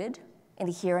completely rooted in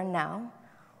the here and now.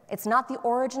 It's not the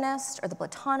Origenist or the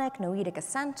Platonic noetic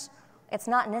assent. It's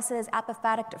not Nissa's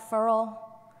apophatic deferral.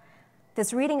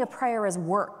 This reading of prayer as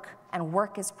work, and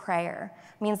work as prayer,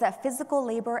 means that physical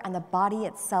labor and the body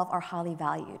itself are highly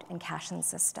valued in Cashin's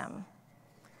system.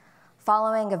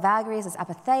 Following Evagri's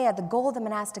apatheia, the goal of the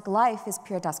monastic life is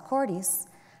puritas cordis,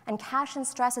 and Cashin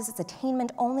stresses its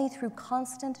attainment only through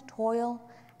constant toil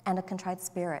and a contrite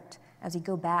spirit, as we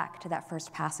go back to that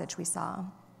first passage we saw.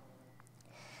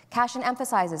 Cashin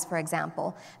emphasizes, for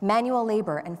example, manual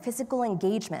labor and physical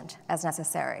engagement as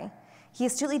necessary. He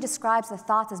astutely describes the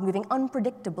thoughts as moving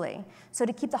unpredictably, so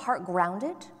to keep the heart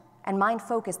grounded and mind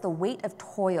focused, the weight of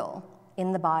toil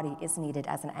in the body is needed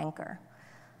as an anchor.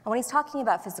 And when he's talking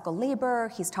about physical labor,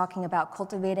 he's talking about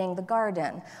cultivating the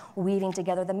garden, weaving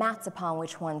together the mats upon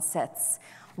which one sits,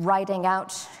 writing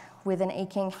out with an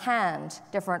aching hand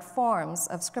different forms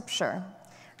of scripture,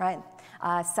 right?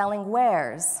 Selling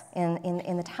wares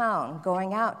in the town,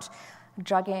 going out,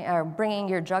 bringing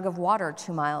your jug of water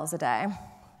 2 miles a day.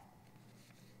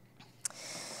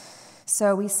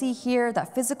 So we see here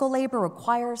that physical labor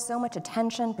requires so much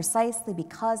attention precisely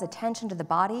because attention to the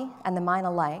body and the mind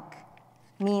alike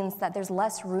means that there's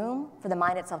less room for the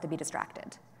mind itself to be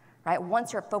distracted, right?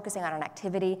 Once you're focusing on an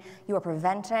activity, you are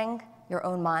preventing your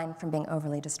own mind from being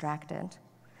overly distracted.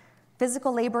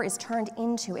 Physical labor is turned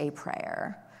into a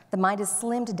prayer. The mind is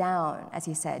slimmed down, as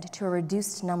he said, to a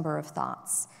reduced number of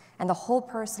thoughts, and the whole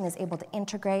person is able to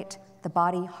integrate the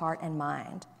body, heart, and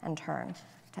mind and turn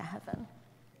to heaven.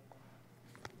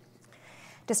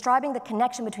 Describing the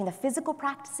connection between the physical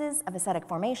practices of ascetic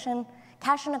formation,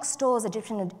 Cashin extols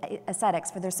Egyptian ascetics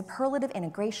for their superlative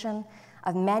integration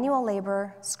of manual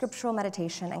labor, scriptural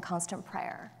meditation, and constant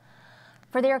prayer.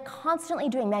 For they are constantly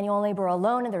doing manual labor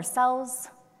alone in their cells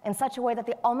in such a way that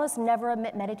they almost never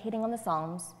omit meditating on the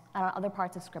Psalms and on other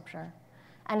parts of Scripture.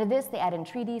 And to this, they add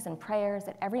entreaties and prayers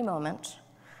at every moment,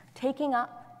 taking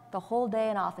up the whole day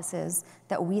in offices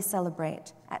that we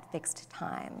celebrate at fixed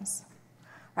times.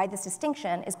 Right? This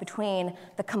distinction is between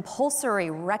the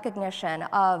compulsory recognition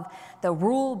of the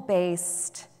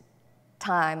rule-based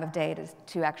time of day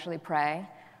to actually pray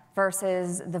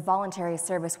versus the voluntary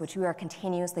service which you are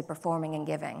continuously performing and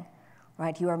giving.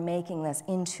 Right? You are making this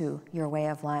into your way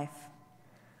of life.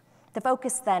 The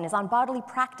focus then is on bodily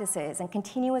practices and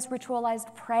continuous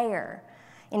ritualized prayer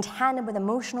in tandem with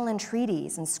emotional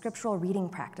entreaties and scriptural reading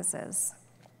practices.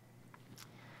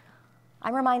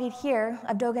 I'm reminded here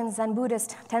of Dogen's Zen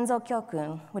Buddhist Tenzo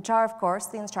Kyokun, which are, of course,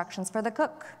 the instructions for the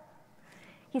cook.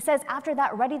 He says, after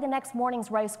that, ready the next morning's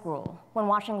rice gruel. When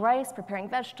washing rice, preparing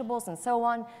vegetables, and so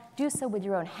on, do so with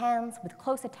your own hands, with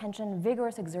close attention,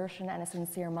 vigorous exertion, and a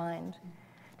sincere mind.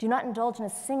 Do not indulge in a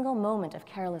single moment of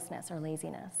carelessness or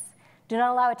laziness. Do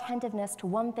not allow attentiveness to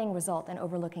one thing result in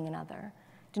overlooking another.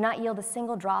 Do not yield a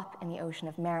single drop in the ocean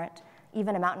of merit.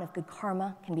 Even a mountain of good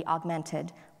karma can be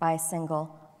augmented by a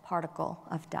single particle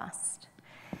of dust.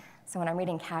 So when I'm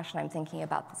reading Cashin, I'm thinking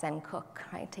about the Zen cook,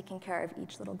 right? Taking care of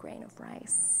each little grain of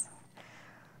rice.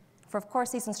 For of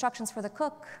course, these instructions for the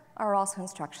cook are also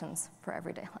instructions for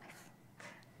everyday life.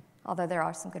 Although there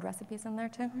are some good recipes in there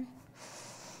too.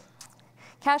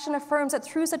 Cashin affirms that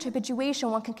through such habituation,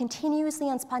 one can continuously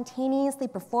and spontaneously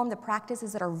perform the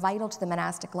practices that are vital to the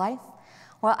monastic life,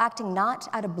 while acting not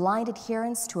out of blind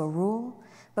adherence to a rule,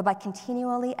 but by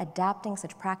continually adapting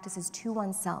such practices to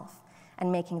oneself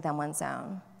and making them one's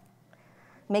own.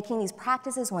 Making these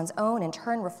practices one's own in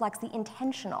turn reflects the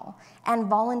intentional and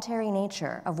voluntary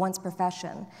nature of one's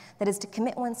profession, that is to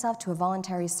commit oneself to a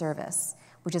voluntary service,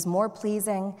 which is more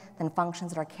pleasing than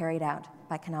functions that are carried out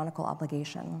by canonical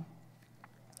obligation.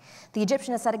 The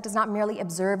Egyptian ascetic does not merely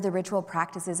observe the ritual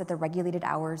practices at the regulated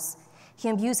hours. He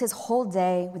imbues his whole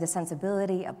day with a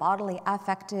sensibility, a bodily,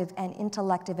 affective, and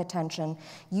intellective attention,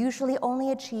 usually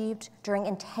only achieved during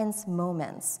intense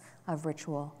moments of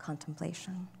ritual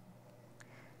contemplation.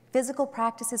 Physical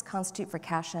practices constitute for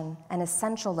Cashin an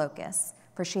essential locus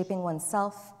for shaping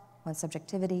oneself, one's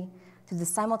subjectivity, through the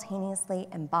simultaneously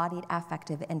embodied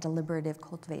affective and deliberative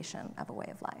cultivation of a way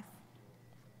of life.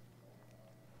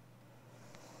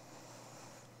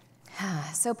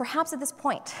 So perhaps at this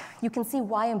point, you can see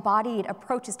why embodied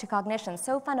approaches to cognition,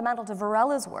 so fundamental to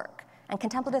Varela's work and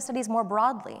contemplative studies more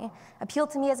broadly, appeal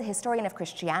to me as a historian of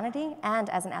Christianity and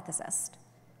as an ethicist.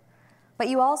 But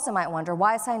you also might wonder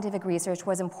why scientific research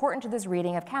was important to this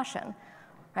reading of Cashin.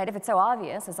 Right? If it's so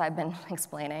obvious, as I've been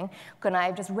explaining, couldn't I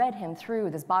have just read him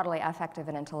through this bodily, affective,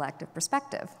 and intellective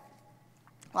perspective?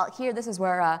 Well, here, this is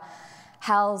where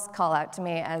Hal's call out to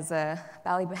me as a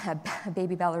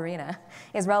baby ballerina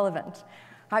is relevant,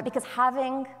 right? Because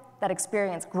having that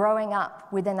experience growing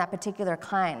up within that particular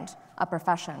kind of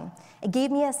profession, it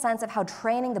gave me a sense of how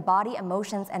training the body,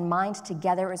 emotions, and mind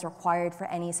together is required for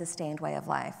any sustained way of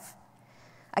life.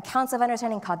 Accounts of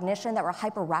understanding cognition that were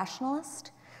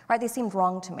hyper-rationalist, right, they seemed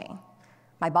wrong to me.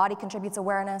 My body contributes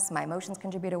awareness, my emotions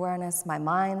contribute awareness, my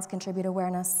minds contribute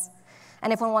awareness.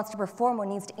 And if one wants to perform, one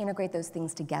needs to integrate those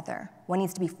things together. One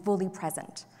needs to be fully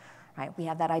present, right? We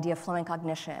have that idea of flowing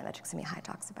cognition that Csikszentmihalyi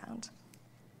talks about.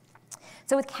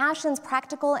 So with Cashin's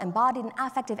practical, embodied, and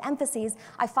affective emphases,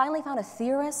 I finally found a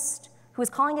theorist who is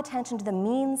calling attention to the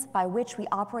means by which we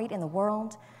operate in the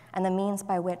world and the means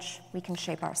by which we can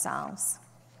shape ourselves.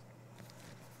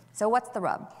 So what's the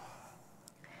rub?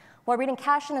 Well, reading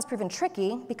Cashin has proven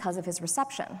tricky because of his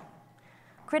reception.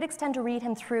 Critics tend to read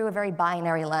him through a very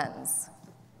binary lens.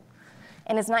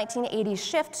 In his 1980s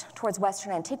shift towards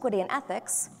Western antiquity and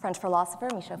ethics, French philosopher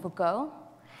Michel Foucault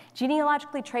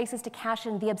genealogically traces to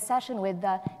Cashin the obsession with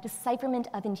the decipherment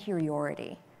of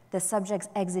interiority, the subject's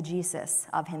exegesis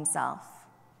of himself.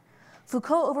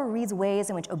 Foucault overreads ways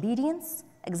in which obedience,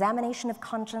 examination of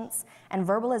conscience, and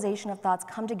verbalization of thoughts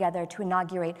come together to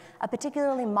inaugurate a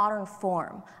particularly modern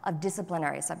form of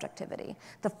disciplinary subjectivity,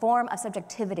 the form of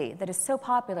subjectivity that is so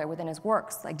popular within his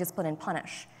works like Discipline and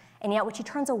Punish, and yet which he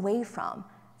turns away from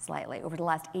slightly over the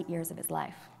last 8 years of his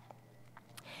life.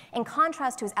 In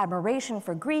contrast to his admiration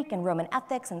for Greek and Roman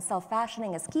ethics and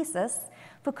self-fashioning ascesis,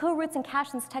 Foucault roots in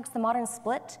Cashin's text the modern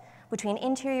split between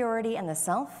interiority and the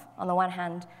self, on the one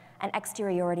hand, and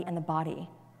exteriority and the body,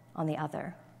 on the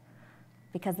other.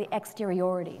 Because the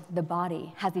exteriority, the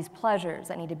body, has these pleasures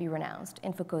that need to be renounced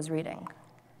in Foucault's reading.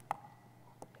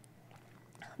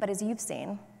 But as you've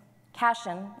seen,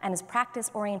 Cashin and his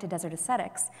practice-oriented desert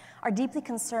ascetics are deeply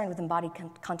concerned with embodied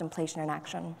contemplation and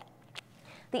action.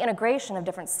 The integration of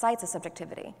different sites of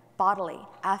subjectivity, bodily,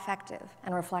 affective,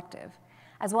 and reflective,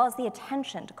 as well as the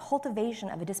attention to cultivation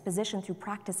of a disposition through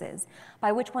practices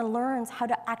by which one learns how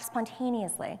to act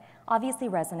spontaneously, obviously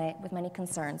resonate with many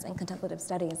concerns in contemplative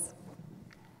studies.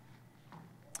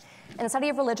 In the study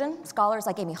of religion, scholars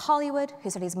like Amy Hollywood, who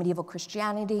studies medieval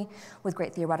Christianity with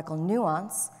great theoretical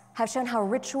nuance, have shown how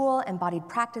ritual embodied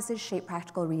practices shape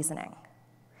practical reasoning.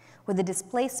 With the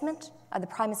displacement of the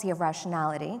primacy of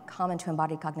rationality common to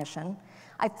embodied cognition,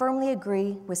 I firmly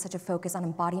agree with such a focus on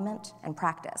embodiment and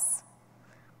practice.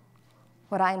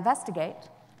 What I investigate,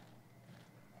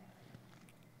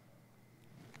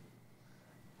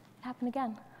 it happened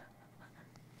again.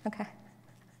 Okay.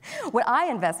 What I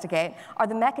investigate are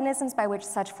the mechanisms by which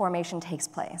such formation takes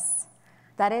place.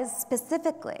 That is,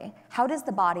 specifically, how does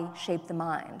the body shape the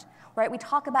mind? Right? We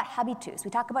talk about habitus.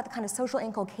 We talk about the kind of social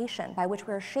inculcation by which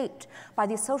we are shaped by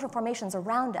these social formations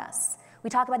around us. We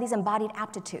talk about these embodied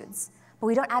aptitudes, but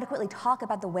we don't adequately talk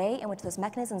about the way in which those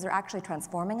mechanisms are actually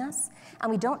transforming us,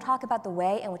 and we don't talk about the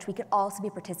way in which we can also be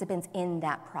participants in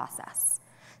that process.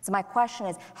 So my question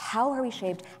is, how are we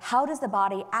shaped? How does the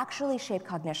body actually shape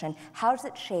cognition? How does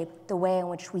it shape the way in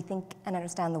which we think and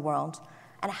understand the world?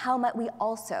 And how might we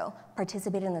also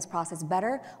participate in this process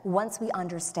better once we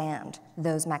understand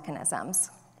those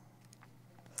mechanisms?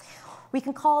 We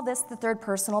can call this the third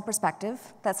personal perspective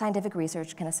that scientific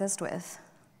research can assist with.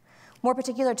 More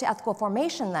particular to ethical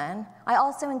formation, then, I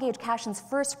also engage Cashin's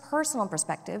first personal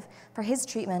perspective for his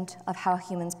treatment of how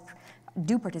humans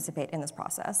do participate in this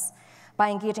process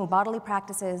by engaging bodily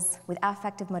practices with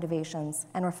affective motivations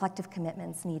and reflective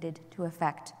commitments needed to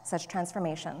effect such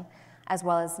transformation, as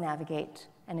well as navigate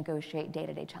and negotiate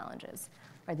day-to-day challenges,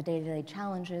 or the day-to-day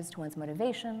challenges to one's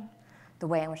motivation, the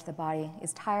way in which the body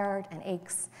is tired and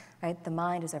aches, right? The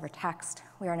mind is overtaxed.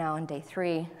 We are now on day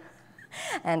 3.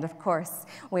 And of course,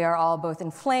 we are all both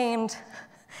inflamed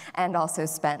and also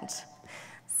spent.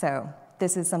 So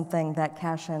this is something that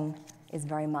Cashin is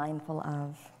very mindful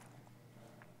of.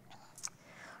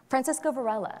 Francisco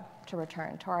Varela, to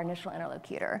return to our initial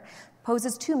interlocutor,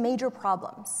 poses 2 major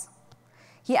problems.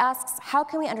 He asks, how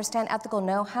can we understand ethical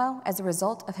know-how as a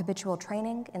result of habitual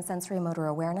training in sensory motor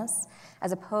awareness,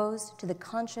 as opposed to the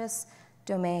conscious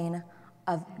domain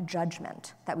of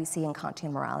judgment that we see in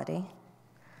Kantian morality?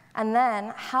 And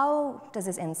then, how does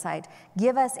this insight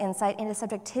give us insight into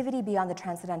subjectivity beyond the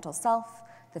transcendental self,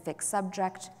 the fixed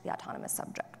subject, the autonomous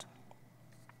subject?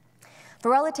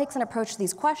 Varela takes an approach to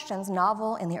these questions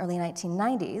novel in the early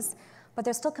 1990s, but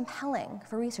they're still compelling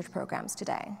for research programs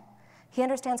today. He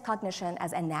understands cognition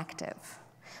as enactive,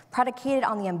 predicated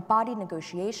on the embodied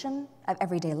negotiation of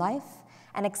everyday life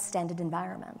and extended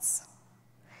environments.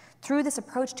 through this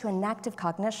approach to enactive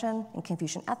cognition in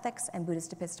Confucian ethics and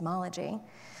Buddhist epistemology,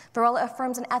 Varela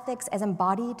affirms an ethics as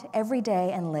embodied every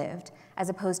day and lived, as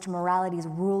opposed to morality's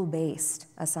rule-based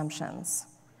assumptions.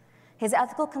 His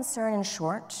ethical concern, in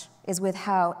short, is with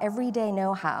how everyday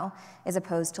know-how is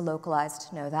opposed to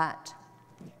localized know-that.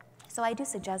 So I do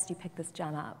suggest you pick this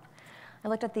gem up. I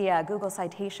looked at the Google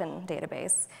citation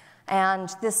database, and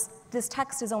this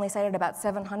text is only cited about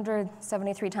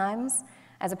 773 times,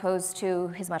 as opposed to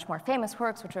his much more famous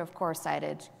works, which are, of course,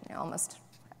 cited almost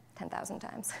 10,000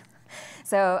 times.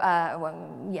 So,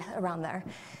 yeah, around there.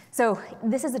 So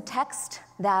this is a text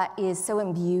that is so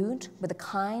imbued with the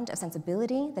kind of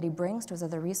sensibility that he brings to his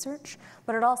other research,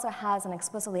 but it also has an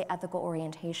explicitly ethical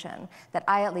orientation that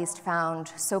I at least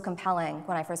found so compelling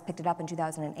when I first picked it up in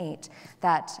 2008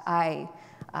 that I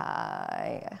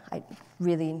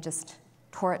really just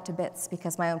tore it to bits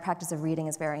because my own practice of reading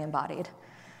is very embodied.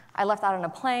 I left that on a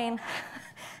plane,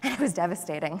 and it was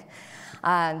devastating.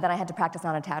 Then I had to practice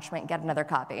non-attachment and get another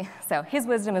copy. So his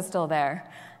wisdom is still there,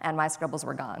 and my scribbles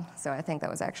were gone. So I think that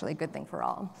was actually a good thing for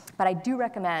all. But I do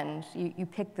recommend you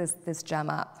pick this gem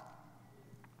up.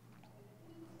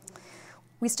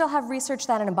 We still have research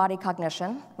then in embodied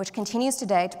cognition, which continues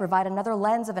today to provide another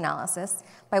lens of analysis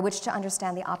by which to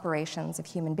understand the operations of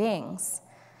human beings.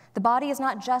 The body is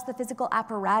not just the physical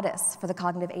apparatus for the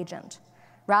cognitive agent.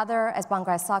 Rather, as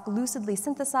Bangrai-Sak lucidly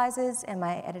synthesizes in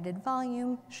my edited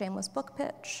volume, shameless book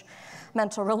pitch,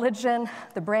 Mental Religion,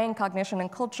 the Brain, Cognition,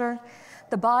 and Culture,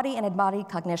 the body and embodied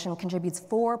cognition contributes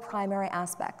 4 primary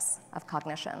aspects of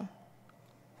cognition.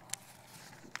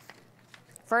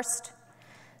 First,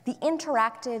 the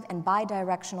interactive and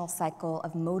bidirectional cycle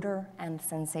of motor and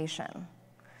sensation.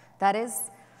 That is,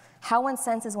 how one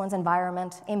senses one's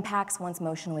environment impacts one's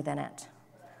motion within it.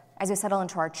 As we settle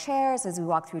into our chairs, as we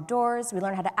walk through doors, we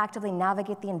learn how to actively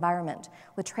navigate the environment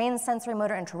with trained sensory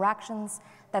motor interactions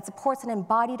that supports an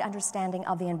embodied understanding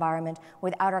of the environment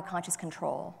without our conscious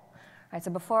control. Right,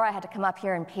 so before I had to come up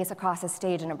here and pace across the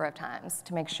stage a number of times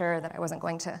to make sure that I wasn't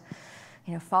going to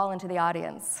fall into the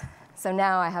audience. So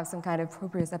now I have some kind of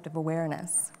proprioceptive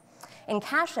awareness. In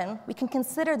Cashin, we can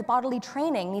consider the bodily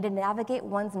training needed to navigate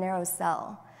one's narrow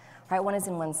cell. Right, one is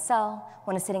in one's cell,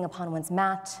 one is sitting upon one's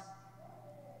mat.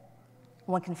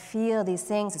 One can feel these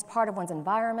things as part of one's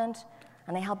environment,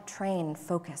 and they help train and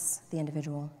focus the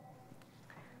individual.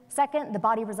 Second, the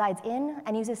body resides in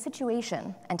and uses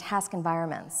situation and task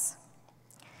environments.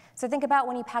 So think about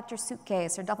when you packed your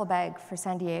suitcase or duffel bag for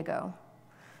San Diego.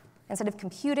 Instead of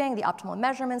computing the optimal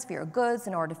measurements for your goods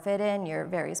in order to fit in your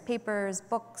various papers,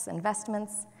 books,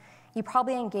 investments, you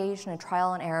probably engaged in a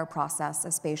trial and error process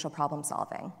of spatial problem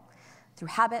solving. Through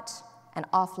habit and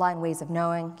offline ways of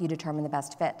knowing, you determine the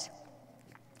best fit.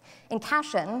 In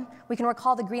Cashin, we can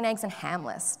recall the green eggs and ham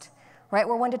list, right,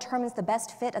 where one determines the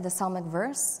best fit of the psalmic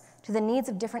verse to the needs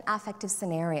of different affective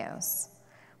scenarios.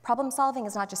 Problem solving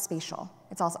is not just spatial,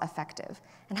 it's also affective,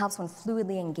 and helps one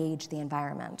fluidly engage the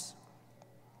environment.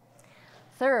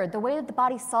 Third, the way that the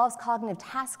body solves cognitive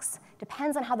tasks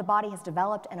depends on how the body has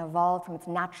developed and evolved from its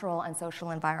natural and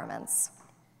social environments.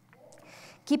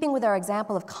 Keeping with our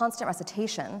example of constant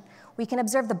recitation, we can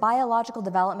observe the biological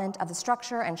development of the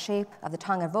structure and shape of the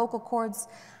tongue and vocal cords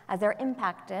as they're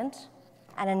impacted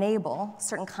and enable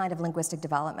certain kind of linguistic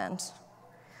development.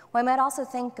 One might also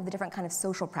think of the different kind of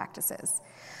social practices.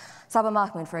 Saba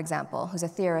Mahmoud, for example, who's a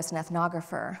theorist and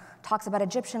ethnographer, talks about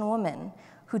Egyptian women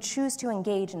who choose to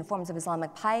engage in forms of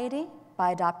Islamic piety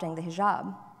by adopting the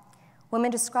hijab. Women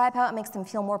describe how it makes them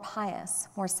feel more pious,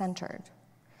 more centered.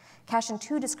 Cashin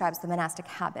too describes the monastic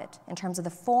habit in terms of the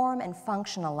form and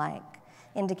function alike,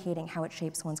 indicating how it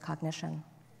shapes one's cognition.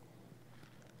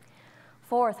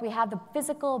 Fourth, we have the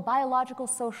physical, biological,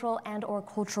 social, and/or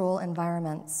cultural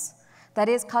environments. That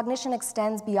is, cognition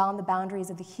extends beyond the boundaries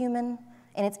of the human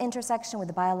in its intersection with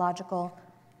the biological,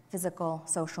 physical,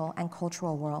 social, and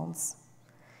cultural worlds.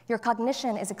 Your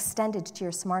cognition is extended to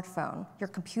your smartphone, your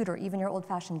computer, even your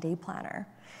old-fashioned day planner,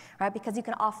 right? Because you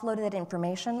can offload that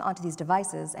information onto these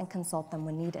devices and consult them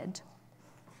when needed.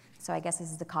 So I guess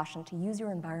this is the caution to use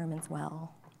your environments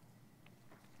well.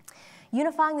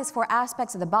 Unifying these 4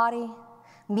 aspects of the body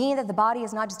mean that the body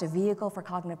is not just a vehicle for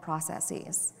cognitive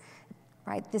processes,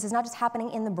 right? This is not just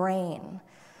happening in the brain.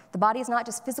 The body is not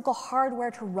just physical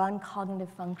hardware to run cognitive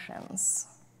functions.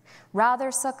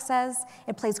 Rather, Suk says,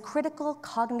 it plays critical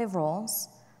cognitive roles,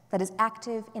 that is,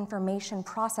 active information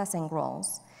processing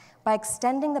roles, by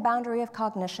extending the boundary of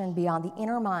cognition beyond the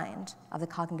inner mind of the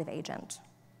cognitive agent.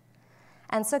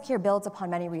 And Suk here builds upon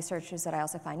many researchers that I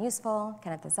also find useful: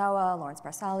 Kenneth Ozawa, Lawrence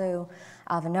Barsalu,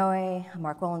 Alvin Noe,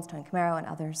 Mark Rowlands, Tony Camaro, and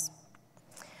others.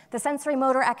 The sensory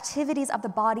motor activities of the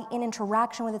body in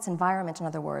interaction with its environment, in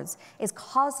other words, is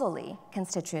causally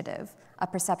constitutive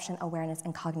of perception, awareness,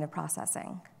 and cognitive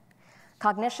processing.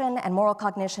 Cognition, and moral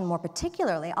cognition more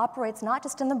particularly, operates not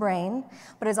just in the brain,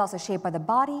 but is also shaped by the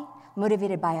body,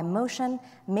 motivated by emotion,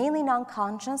 mainly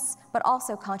non-conscious, but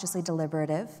also consciously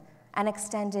deliberative, and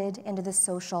extended into the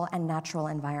social and natural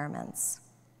environments.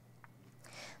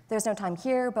 There's no time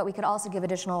here, but we could also give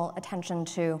additional attention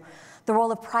to the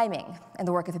role of priming in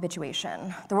the work of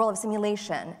habituation, the role of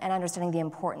simulation, and understanding the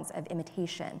importance of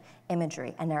imitation,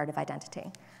 imagery, and narrative identity,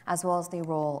 as well as the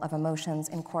role of emotions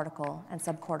in cortical and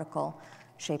subcortical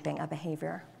shaping of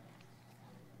behavior.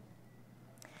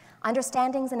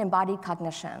 Understandings in embodied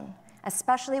cognition,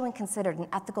 especially when considered in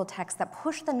ethical texts that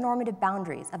push the normative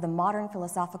boundaries of the modern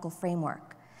philosophical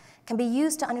framework, can be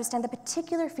used to understand the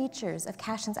particular features of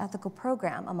Cashin's ethical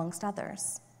program, amongst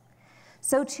others.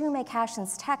 So too may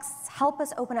Cashin's texts help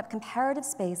us open up comparative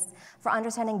space for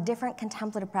understanding different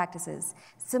contemplative practices,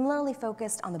 similarly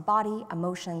focused on the body,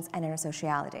 emotions, and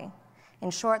intersociality.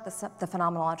 In short, the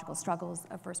phenomenological struggles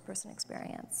of first-person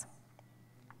experience.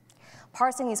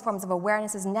 Parsing these forms of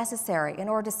awareness is necessary in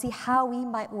order to see how we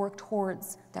might work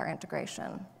towards their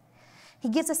integration. He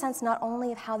gives a sense not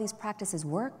only of how these practices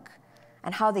work,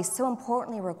 and how they so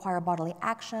importantly require bodily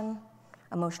action,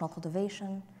 emotional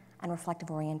cultivation, and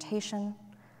reflective orientation,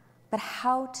 but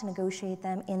how to negotiate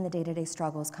them in the day-to-day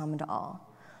struggles common to all.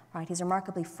 Right? He's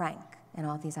remarkably frank in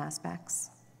all these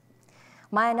aspects.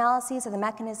 My analyses of the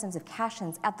mechanisms of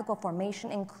Cashin's ethical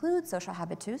formation include social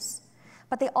habitus,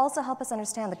 but they also help us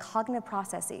understand the cognitive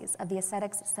processes of the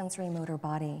ascetic's sensory motor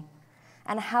body,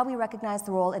 and how we recognize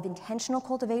the role of intentional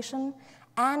cultivation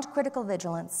and critical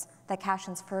vigilance that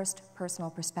Cashin's first personal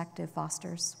perspective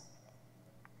fosters.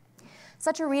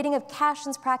 Such a reading of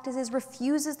Cashin's practices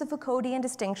refuses the Foucauldian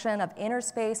distinction of inner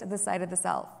space of the site of the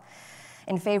self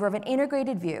in favor of an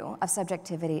integrated view of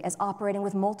subjectivity as operating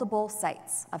with multiple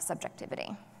sites of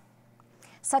subjectivity.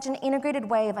 Such an integrated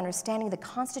way of understanding the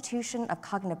constitution of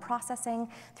cognitive processing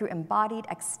through embodied,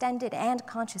 extended, and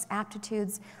conscious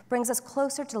aptitudes brings us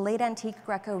closer to the late antique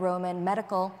Greco-Roman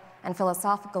medical and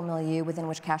philosophical milieu within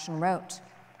which Cashin wrote.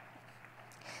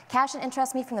 Cashin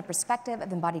interests me from the perspective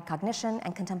of embodied cognition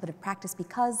and contemplative practice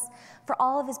because, for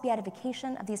all of his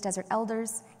beatification of these desert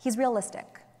elders, he's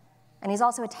realistic, and he's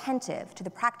also attentive to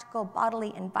the practical,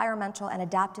 bodily, environmental, and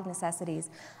adaptive necessities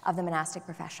of the monastic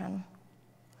profession.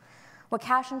 What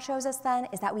Cashin shows us then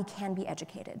is that we can be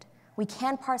educated. We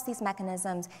can parse these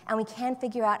mechanisms, and we can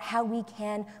figure out how we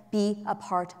can be a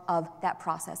part of that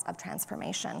process of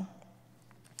transformation.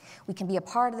 We can be a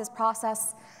part of this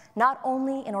process not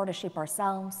only in order to shape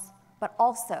ourselves, but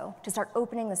also to start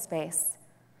opening the space,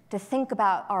 to think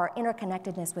about our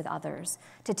interconnectedness with others,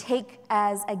 to take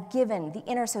as a given the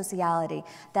inner sociality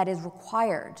that is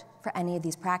required for any of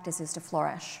these practices to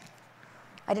flourish.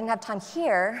 I didn't have time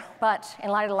here, but in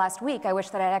light of the last week, I wish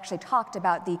that I'd actually talked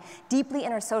about the deeply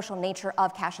intersocial nature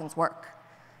of Cashin's work.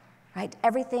 Right?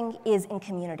 Everything is in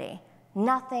community.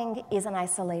 Nothing is in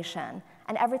isolation.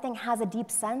 And everything has a deep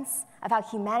sense of how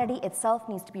humanity itself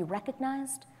needs to be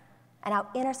recognized and how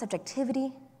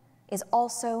intersubjectivity is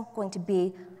also going to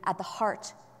be at the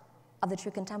heart of the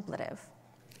true contemplative.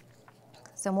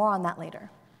 So more on that later.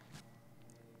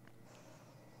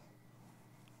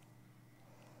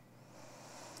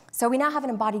 So we now have an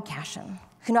embodied Cashin,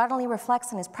 who not only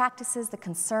reflects in his practices the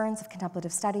concerns of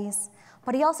contemplative studies,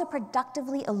 but he also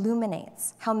productively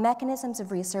illuminates how mechanisms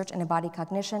of research and embodied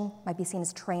cognition might be seen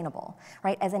as trainable,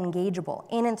 right, as engageable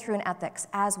in and through an ethics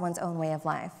as one's own way of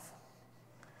life.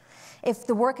 If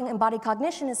the work in embodied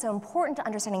cognition is so important to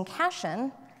understanding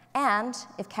Cashin, and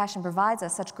if Cashin provides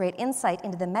us such great insight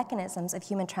into the mechanisms of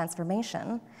human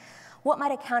transformation, what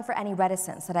might account for any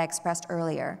reticence that I expressed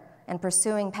earlier in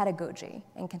pursuing pedagogy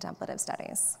in contemplative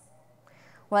studies?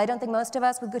 Well, I don't think most of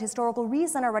us with good historical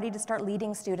reason are ready to start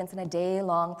leading students in a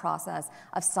day-long process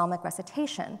of psalmic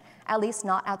recitation, at least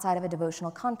not outside of a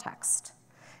devotional context.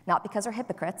 Not because they're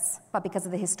hypocrites, but because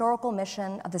of the historical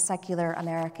mission of the secular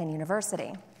American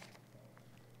university.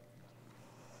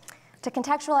 To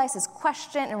contextualize this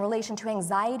question in relation to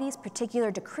anxieties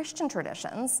particular to Christian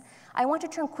traditions, I want to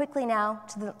turn quickly now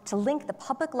to link the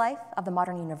public life of the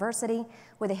modern university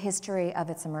with the history of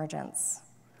its emergence.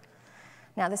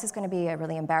 Now, this is going to be a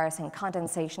really embarrassing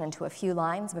condensation into a few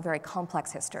lines of a very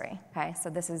complex history, okay? So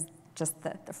this is just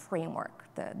the framework,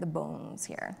 the bones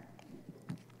here.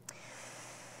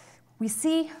 We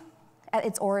see at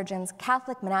its origins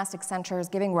Catholic monastic centers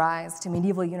giving rise to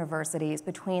medieval universities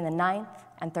between the 9th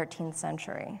and 13th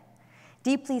century.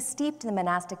 Deeply steeped in the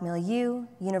monastic milieu,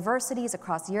 universities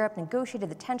across Europe negotiated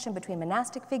the tension between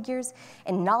monastic figures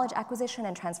in knowledge acquisition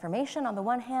and transformation on the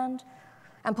one hand,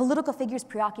 and political figures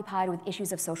preoccupied with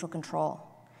issues of social control.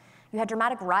 You had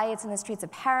dramatic riots in the streets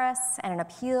of Paris and an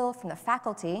appeal from the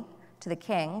faculty to the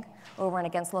king over and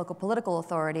against local political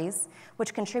authorities,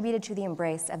 which contributed to the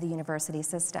embrace of the university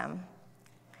system.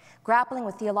 Grappling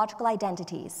with theological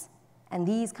identities and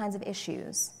these kinds of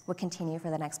issues would continue for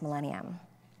the next millennium.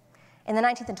 In the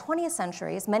 19th and 20th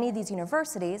centuries, many of these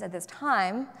universities at this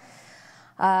time,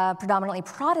 predominantly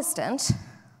Protestant,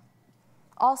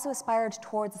 also aspired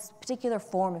towards this particular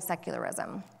form of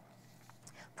secularism.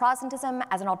 Protestantism,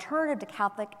 as an alternative to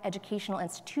Catholic educational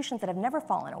institutions that have never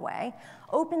fallen away,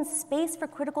 opens space for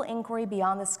critical inquiry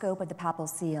beyond the scope of the papal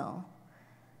seal.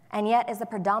 And yet, as the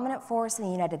predominant force in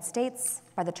the United States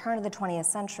by the turn of the 20th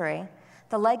century,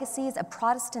 the legacies of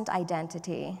Protestant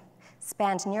identity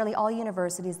spanned nearly all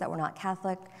universities that were not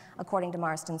Catholic, according to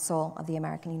Marston Soul of the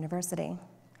American University.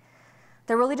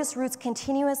 Their religious roots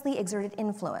continuously exerted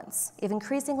influence, if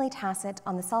increasingly tacit,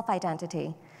 on the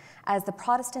self-identity as the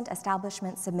Protestant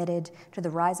establishment submitted to the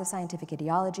rise of scientific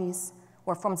ideologies,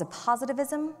 where forms of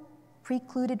positivism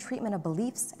precluded treatment of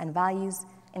beliefs and values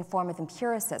in form of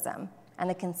empiricism and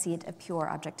the conceit of pure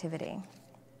objectivity.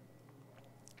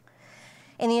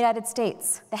 In the United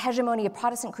States, the hegemony of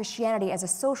Protestant Christianity as a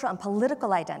social and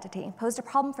political identity posed a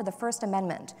problem for the First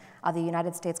Amendment of the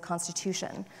United States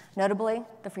Constitution, notably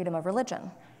the freedom of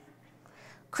religion.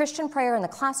 Christian prayer in the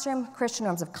classroom, Christian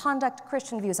norms of conduct,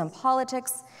 Christian views on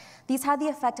politics, these had the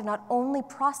effect of not only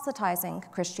proselytizing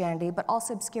Christianity, but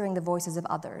also obscuring the voices of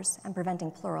others and preventing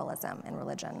pluralism in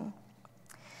religion.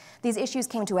 These issues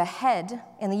came to a head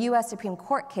in the U.S. Supreme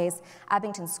Court case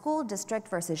Abington School District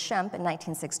versus Schempp in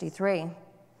 1963.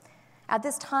 At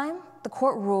this time, the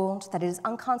court ruled that it is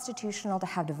unconstitutional to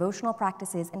have devotional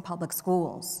practices in public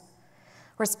schools.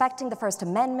 Respecting the First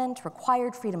Amendment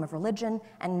required freedom of religion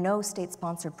and no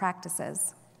state-sponsored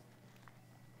practices.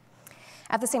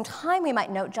 At the same time, we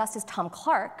might note Justice Tom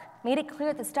Clark made it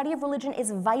clear that the study of religion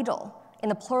is vital in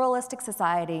the pluralistic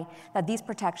society that these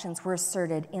protections were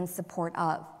asserted in support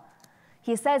of.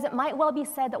 He says it might well be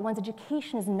said that one's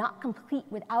education is not complete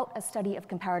without a study of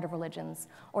comparative religions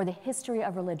or the history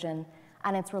of religion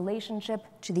and its relationship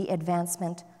to the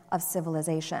advancement of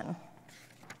civilization.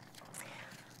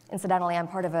 Incidentally, I'm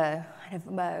part of a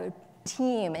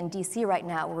team in DC right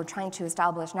now where we're trying to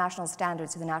establish national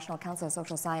standards through the National Council of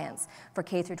Social Science for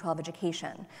K through 12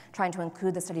 education, trying to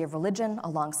include the study of religion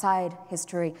alongside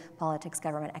history, politics,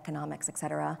 government, economics, et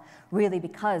cetera, really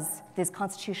because this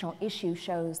constitutional issue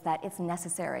shows that it's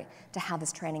necessary to have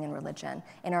this training in religion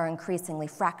in our increasingly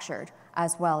fractured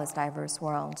as well as diverse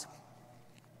world.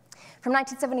 From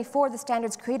 1974, the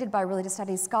standards created by religious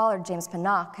studies scholar James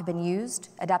Pinnock have been used,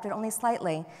 adapted only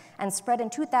slightly, and spread in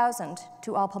 2000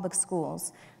 to all public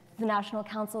schools, the National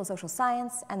Council of Social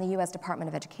Science, and the U.S. Department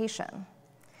of Education.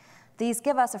 These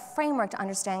give us a framework to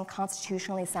understand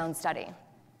constitutionally sound study.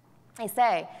 They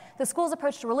say, the school's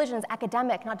approach to religion is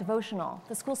academic, not devotional.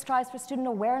 The school strives for student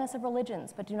awareness of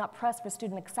religions, but do not press for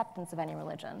student acceptance of any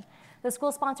religion. The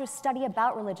school sponsors study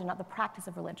about religion, not the practice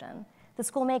of religion. The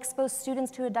school may expose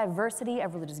students to a diversity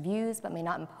of religious views, but may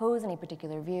not impose any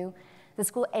particular view. The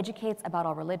school educates about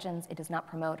all religions. It does not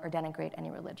promote or denigrate any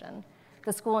religion.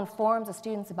 The school informs the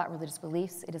students about religious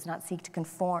beliefs. It does not seek to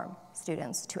conform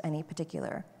students to any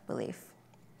particular belief.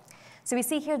 So we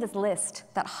see here this list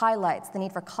that highlights the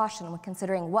need for caution when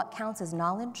considering what counts as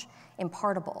knowledge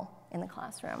impartable in the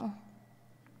classroom.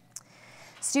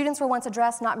 Students were once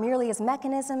addressed not merely as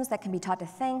mechanisms that can be taught to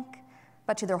think,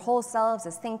 but to their whole selves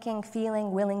as thinking,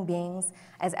 feeling, willing beings,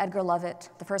 as Edgar Lovett,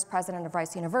 the first president of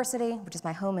Rice University, which is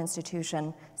my home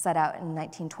institution, set out in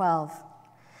 1912.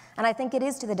 And I think it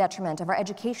is to the detriment of our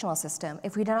educational system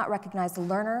if we do not recognize the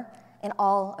learner in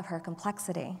all of her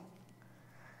complexity.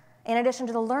 In addition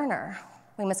to the learner,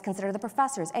 we must consider the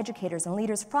professors, educators, and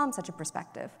leaders from such a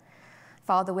perspective.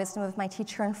 Follow the wisdom of my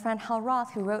teacher and friend Hal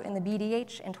Roth, who wrote in the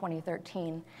BDH in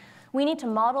 2013. We need to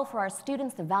model for our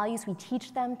students the values we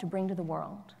teach them to bring to the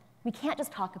world. We can't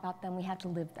just talk about them, we have to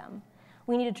live them.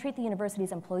 We need to treat the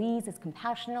university's employees as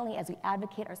compassionately as we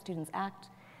advocate our students act,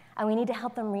 and we need to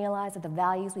help them realize that the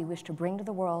values we wish to bring to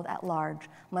the world at large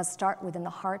must start within the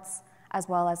hearts as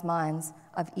well as minds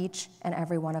of each and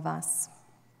every one of us.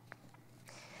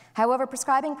 However,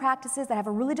 prescribing practices that have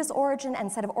a religious origin and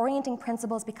set of orienting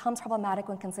principles becomes problematic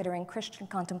when considering Christian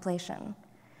contemplation.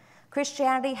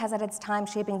 Christianity has at its time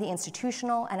shaping the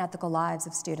institutional and ethical lives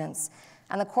of students,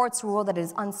 and the courts rule that it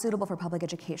is unsuitable for public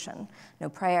education. No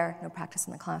prayer, no practice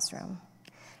in the classroom.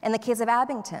 In the case of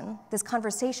Abington, this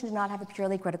conversation did not have a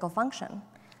purely critical function.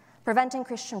 Preventing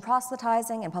Christian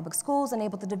proselytizing in public schools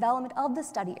enabled the development of the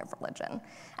study of religion,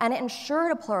 and it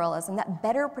ensured a pluralism that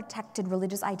better protected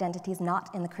religious identities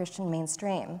not in the Christian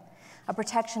mainstream, a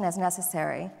protection as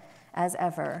necessary as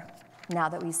ever now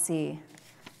that we see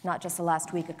not just the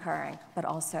last week occurring, but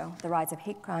also the rise of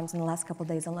hate crimes in the last couple of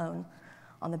days alone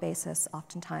on the basis,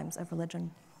 oftentimes, of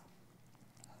religion.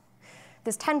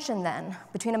 This tension, then,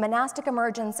 between a monastic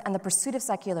emergence and the pursuit of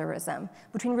secularism,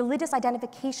 between religious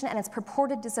identification and its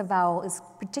purported disavowal, is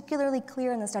particularly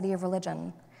clear in the study of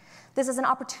religion. This is an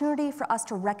opportunity for us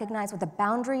to recognize what the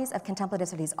boundaries of contemplative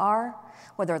studies are,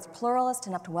 whether it's pluralist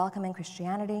enough to welcome in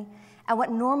Christianity, and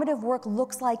what normative work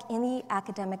looks like in the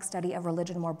academic study of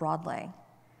religion more broadly.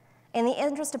 In the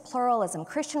interest of pluralism,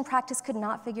 Christian practice could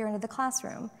not figure into the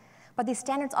classroom. But these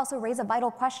standards also raise a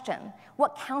vital question.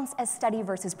 What counts as study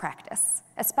versus practice,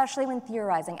 especially when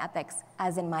theorizing ethics,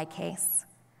 as in my case?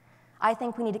 I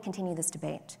think we need to continue this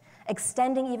debate,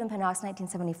 extending even Pinnock's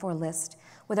 1974 list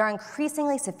with our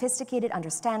increasingly sophisticated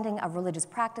understanding of religious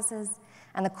practices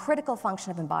and the critical function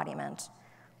of embodiment.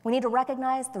 We need to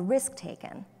recognize the risk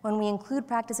taken when we include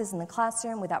practices in the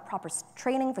classroom without proper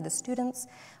training for the students,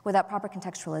 without proper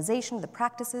contextualization of the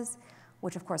practices,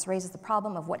 which of course raises the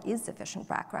problem of what is sufficient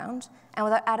background, and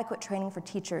without adequate training for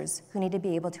teachers who need to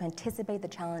be able to anticipate the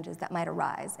challenges that might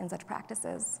arise in such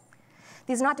practices.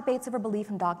 These are not debates over belief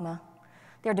and dogma.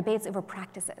 They are debates over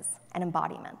practices and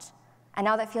embodiment. And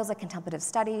now that feels like contemplative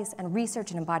studies and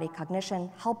research in embodied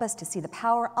cognition help us to see the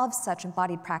power of such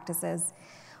embodied practices,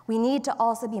 we need to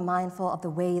also be mindful of the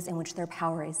ways in which their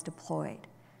power is deployed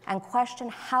and question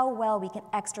how well we can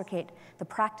extricate the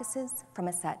practices from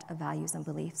a set of values and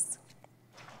beliefs.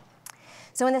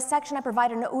 So in this section, I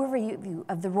provided an overview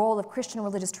of the role of Christian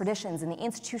religious traditions in the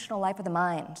institutional life of the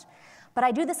mind. But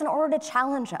I do this in order to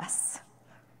challenge us,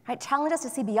 right? Challenge us to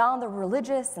see beyond the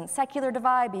religious and secular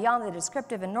divide, beyond the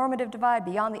descriptive and normative divide,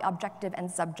 beyond the objective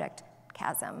and subject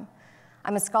chasm.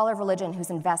 I'm a scholar of religion who's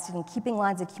invested in keeping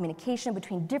lines of communication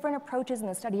between different approaches in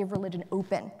the study of religion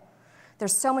open.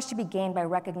 There's so much to be gained by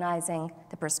recognizing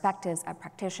the perspectives of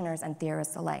practitioners and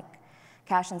theorists alike.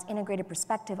 Cashin's integrated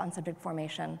perspective on subject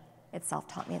formation itself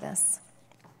taught me this.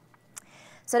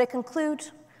 So to conclude,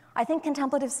 I think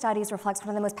contemplative studies reflects one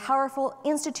of the most powerful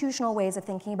institutional ways of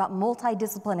thinking about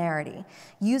multidisciplinarity,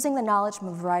 using the knowledge from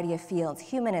a variety of fields,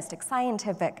 humanistic,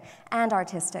 scientific, and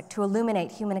artistic, to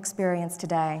illuminate human experience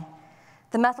today.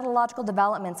 The methodological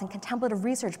developments in contemplative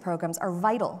research programs are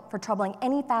vital for troubling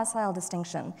any facile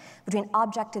distinction between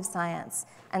objective science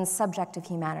and subjective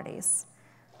humanities.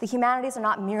 The humanities are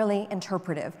not merely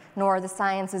interpretive, nor are the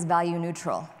sciences value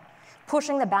neutral.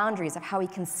 Pushing the boundaries of how we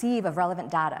conceive of relevant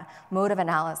data, mode of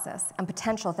analysis, and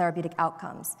potential therapeutic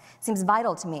outcomes seems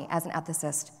vital to me as an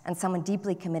ethicist and someone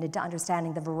deeply committed to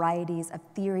understanding the varieties of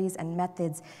theories and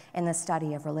methods in the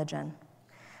study of religion.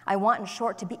 I want, in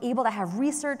short, to be able to have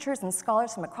researchers and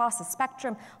scholars from across the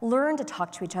spectrum learn to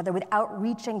talk to each other without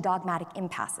reaching dogmatic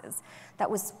impasses.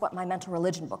 That was what my mental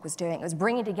religion book was doing. It was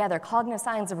bringing together cognitive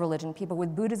science of religion people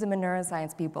with Buddhism and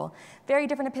neuroscience people, very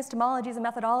different epistemologies and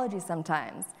methodologies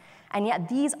sometimes. And yet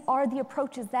these are the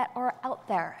approaches that are out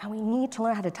there, and we need to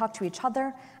learn how to talk to each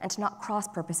other and to not cross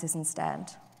purposes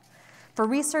instead. For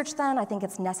research, then, I think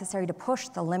it's necessary to push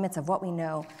the limits of what we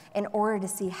know in order to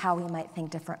see how we might think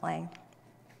differently.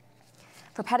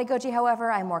 For pedagogy, however,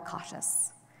 I'm more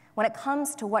cautious. When it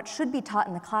comes to what should be taught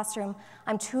in the classroom,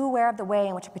 I'm too aware of the way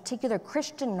in which a particular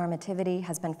Christian normativity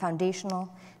has been foundational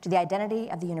to the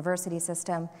identity of the university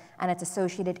system and its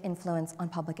associated influence on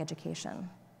public education.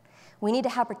 We need to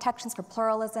have protections for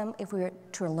pluralism if we are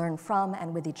to learn from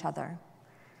and with each other.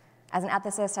 As an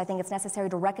ethicist, I think it's necessary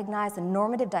to recognize the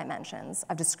normative dimensions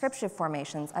of descriptive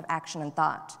formations of action and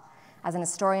thought. As an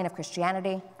historian of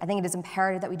Christianity, I think it is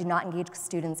imperative that we do not engage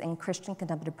students in Christian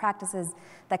contemplative practices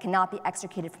that cannot be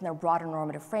extricated from their broader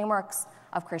normative frameworks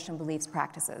of Christian beliefs,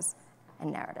 practices,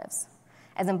 and narratives.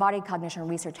 As embodied cognition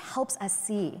research helps us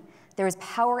see, there is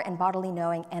power in bodily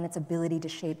knowing and its ability to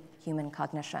shape human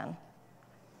cognition.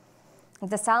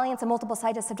 The salience of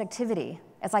multiple-sided subjectivity,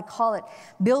 as I call it,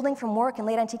 building from work in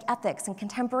late antique ethics and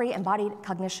contemporary embodied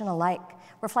cognition alike,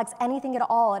 reflects anything at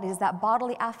all. It is that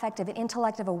bodily affective and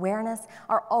intellective awareness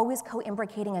are always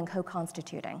co-imbricating and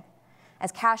co-constituting.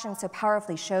 As Cashin so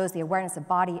powerfully shows, the awareness of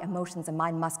body, emotions, and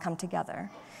mind must come together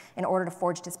in order to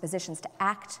forge dispositions to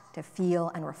act, to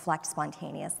feel, and reflect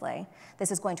spontaneously.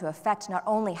 This is going to affect not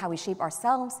only how we shape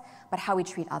ourselves, but how we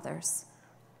treat others.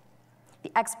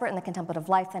 The expert in the contemplative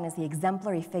life, then, is the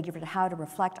exemplary figure for how to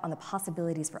reflect on the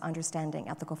possibilities for understanding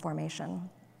ethical formation.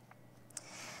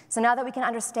 So now that we can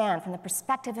understand from the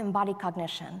perspective of embodied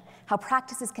cognition how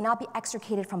practices cannot be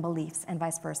extricated from beliefs and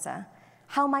vice versa,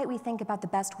 How might we think about the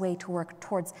best way to work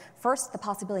towards, first, the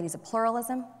possibilities of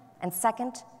pluralism, and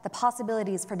second, the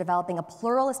possibilities for developing a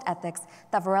pluralist ethics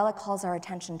that Varela calls our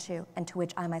attention to, and to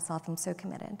which I myself am so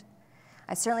committed?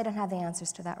 I certainly don't have the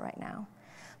answers to that right now,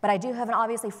 but I do have an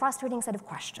obviously frustrating set of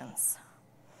questions,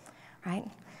 right?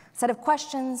 A set of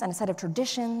questions and a set of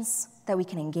traditions that we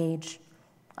can engage.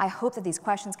 I hope that these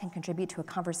questions can contribute to a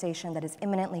conversation that is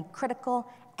imminently critical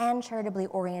and charitably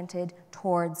oriented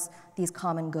towards these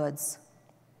common goods.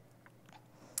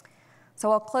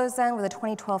 So I'll close then with a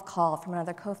 2012 call from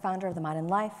another co-founder of the Mind and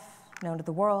Life, known to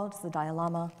the world as the Dalai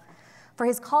Lama, for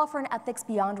his call for an ethics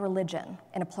beyond religion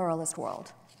in a pluralist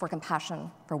world, for compassion,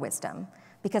 for wisdom,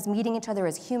 because meeting each other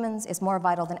as humans is more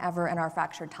vital than ever in our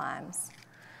fractured times.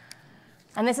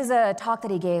 And this is a talk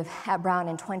that he gave at Brown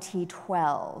in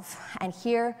 2012. And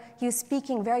here, he was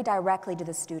speaking very directly to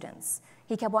the students.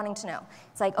 He kept wanting to know.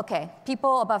 It's like, okay,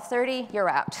 people above 30, you're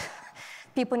out.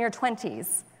 People in your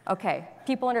 20s, okay.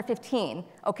 People under 15,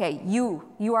 okay, you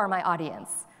are my audience,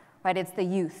 right? It's the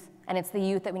youth, and it's the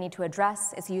youth that we need to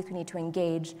address. It's the youth we need to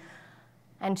engage.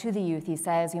 And to the youth, he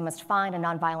says, we must find a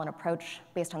nonviolent approach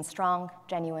based on strong,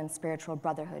 genuine spiritual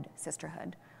brotherhood,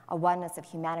 sisterhood, a oneness of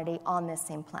humanity on this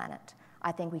same planet.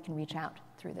 I think we can reach out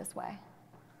through this way.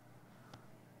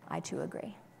 I too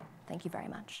agree. Thank you very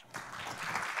much.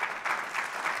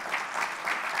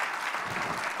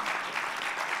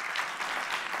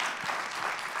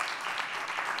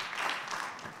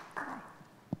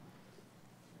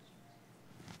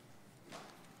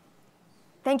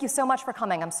 Thank you so much for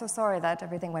coming. I'm so sorry that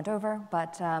everything went over,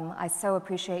 but I so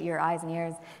appreciate your eyes and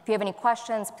ears. If you have any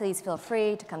questions, please feel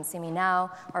free to come see me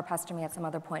now or pester me at some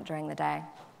other point during the day.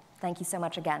 Thank you so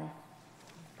much again.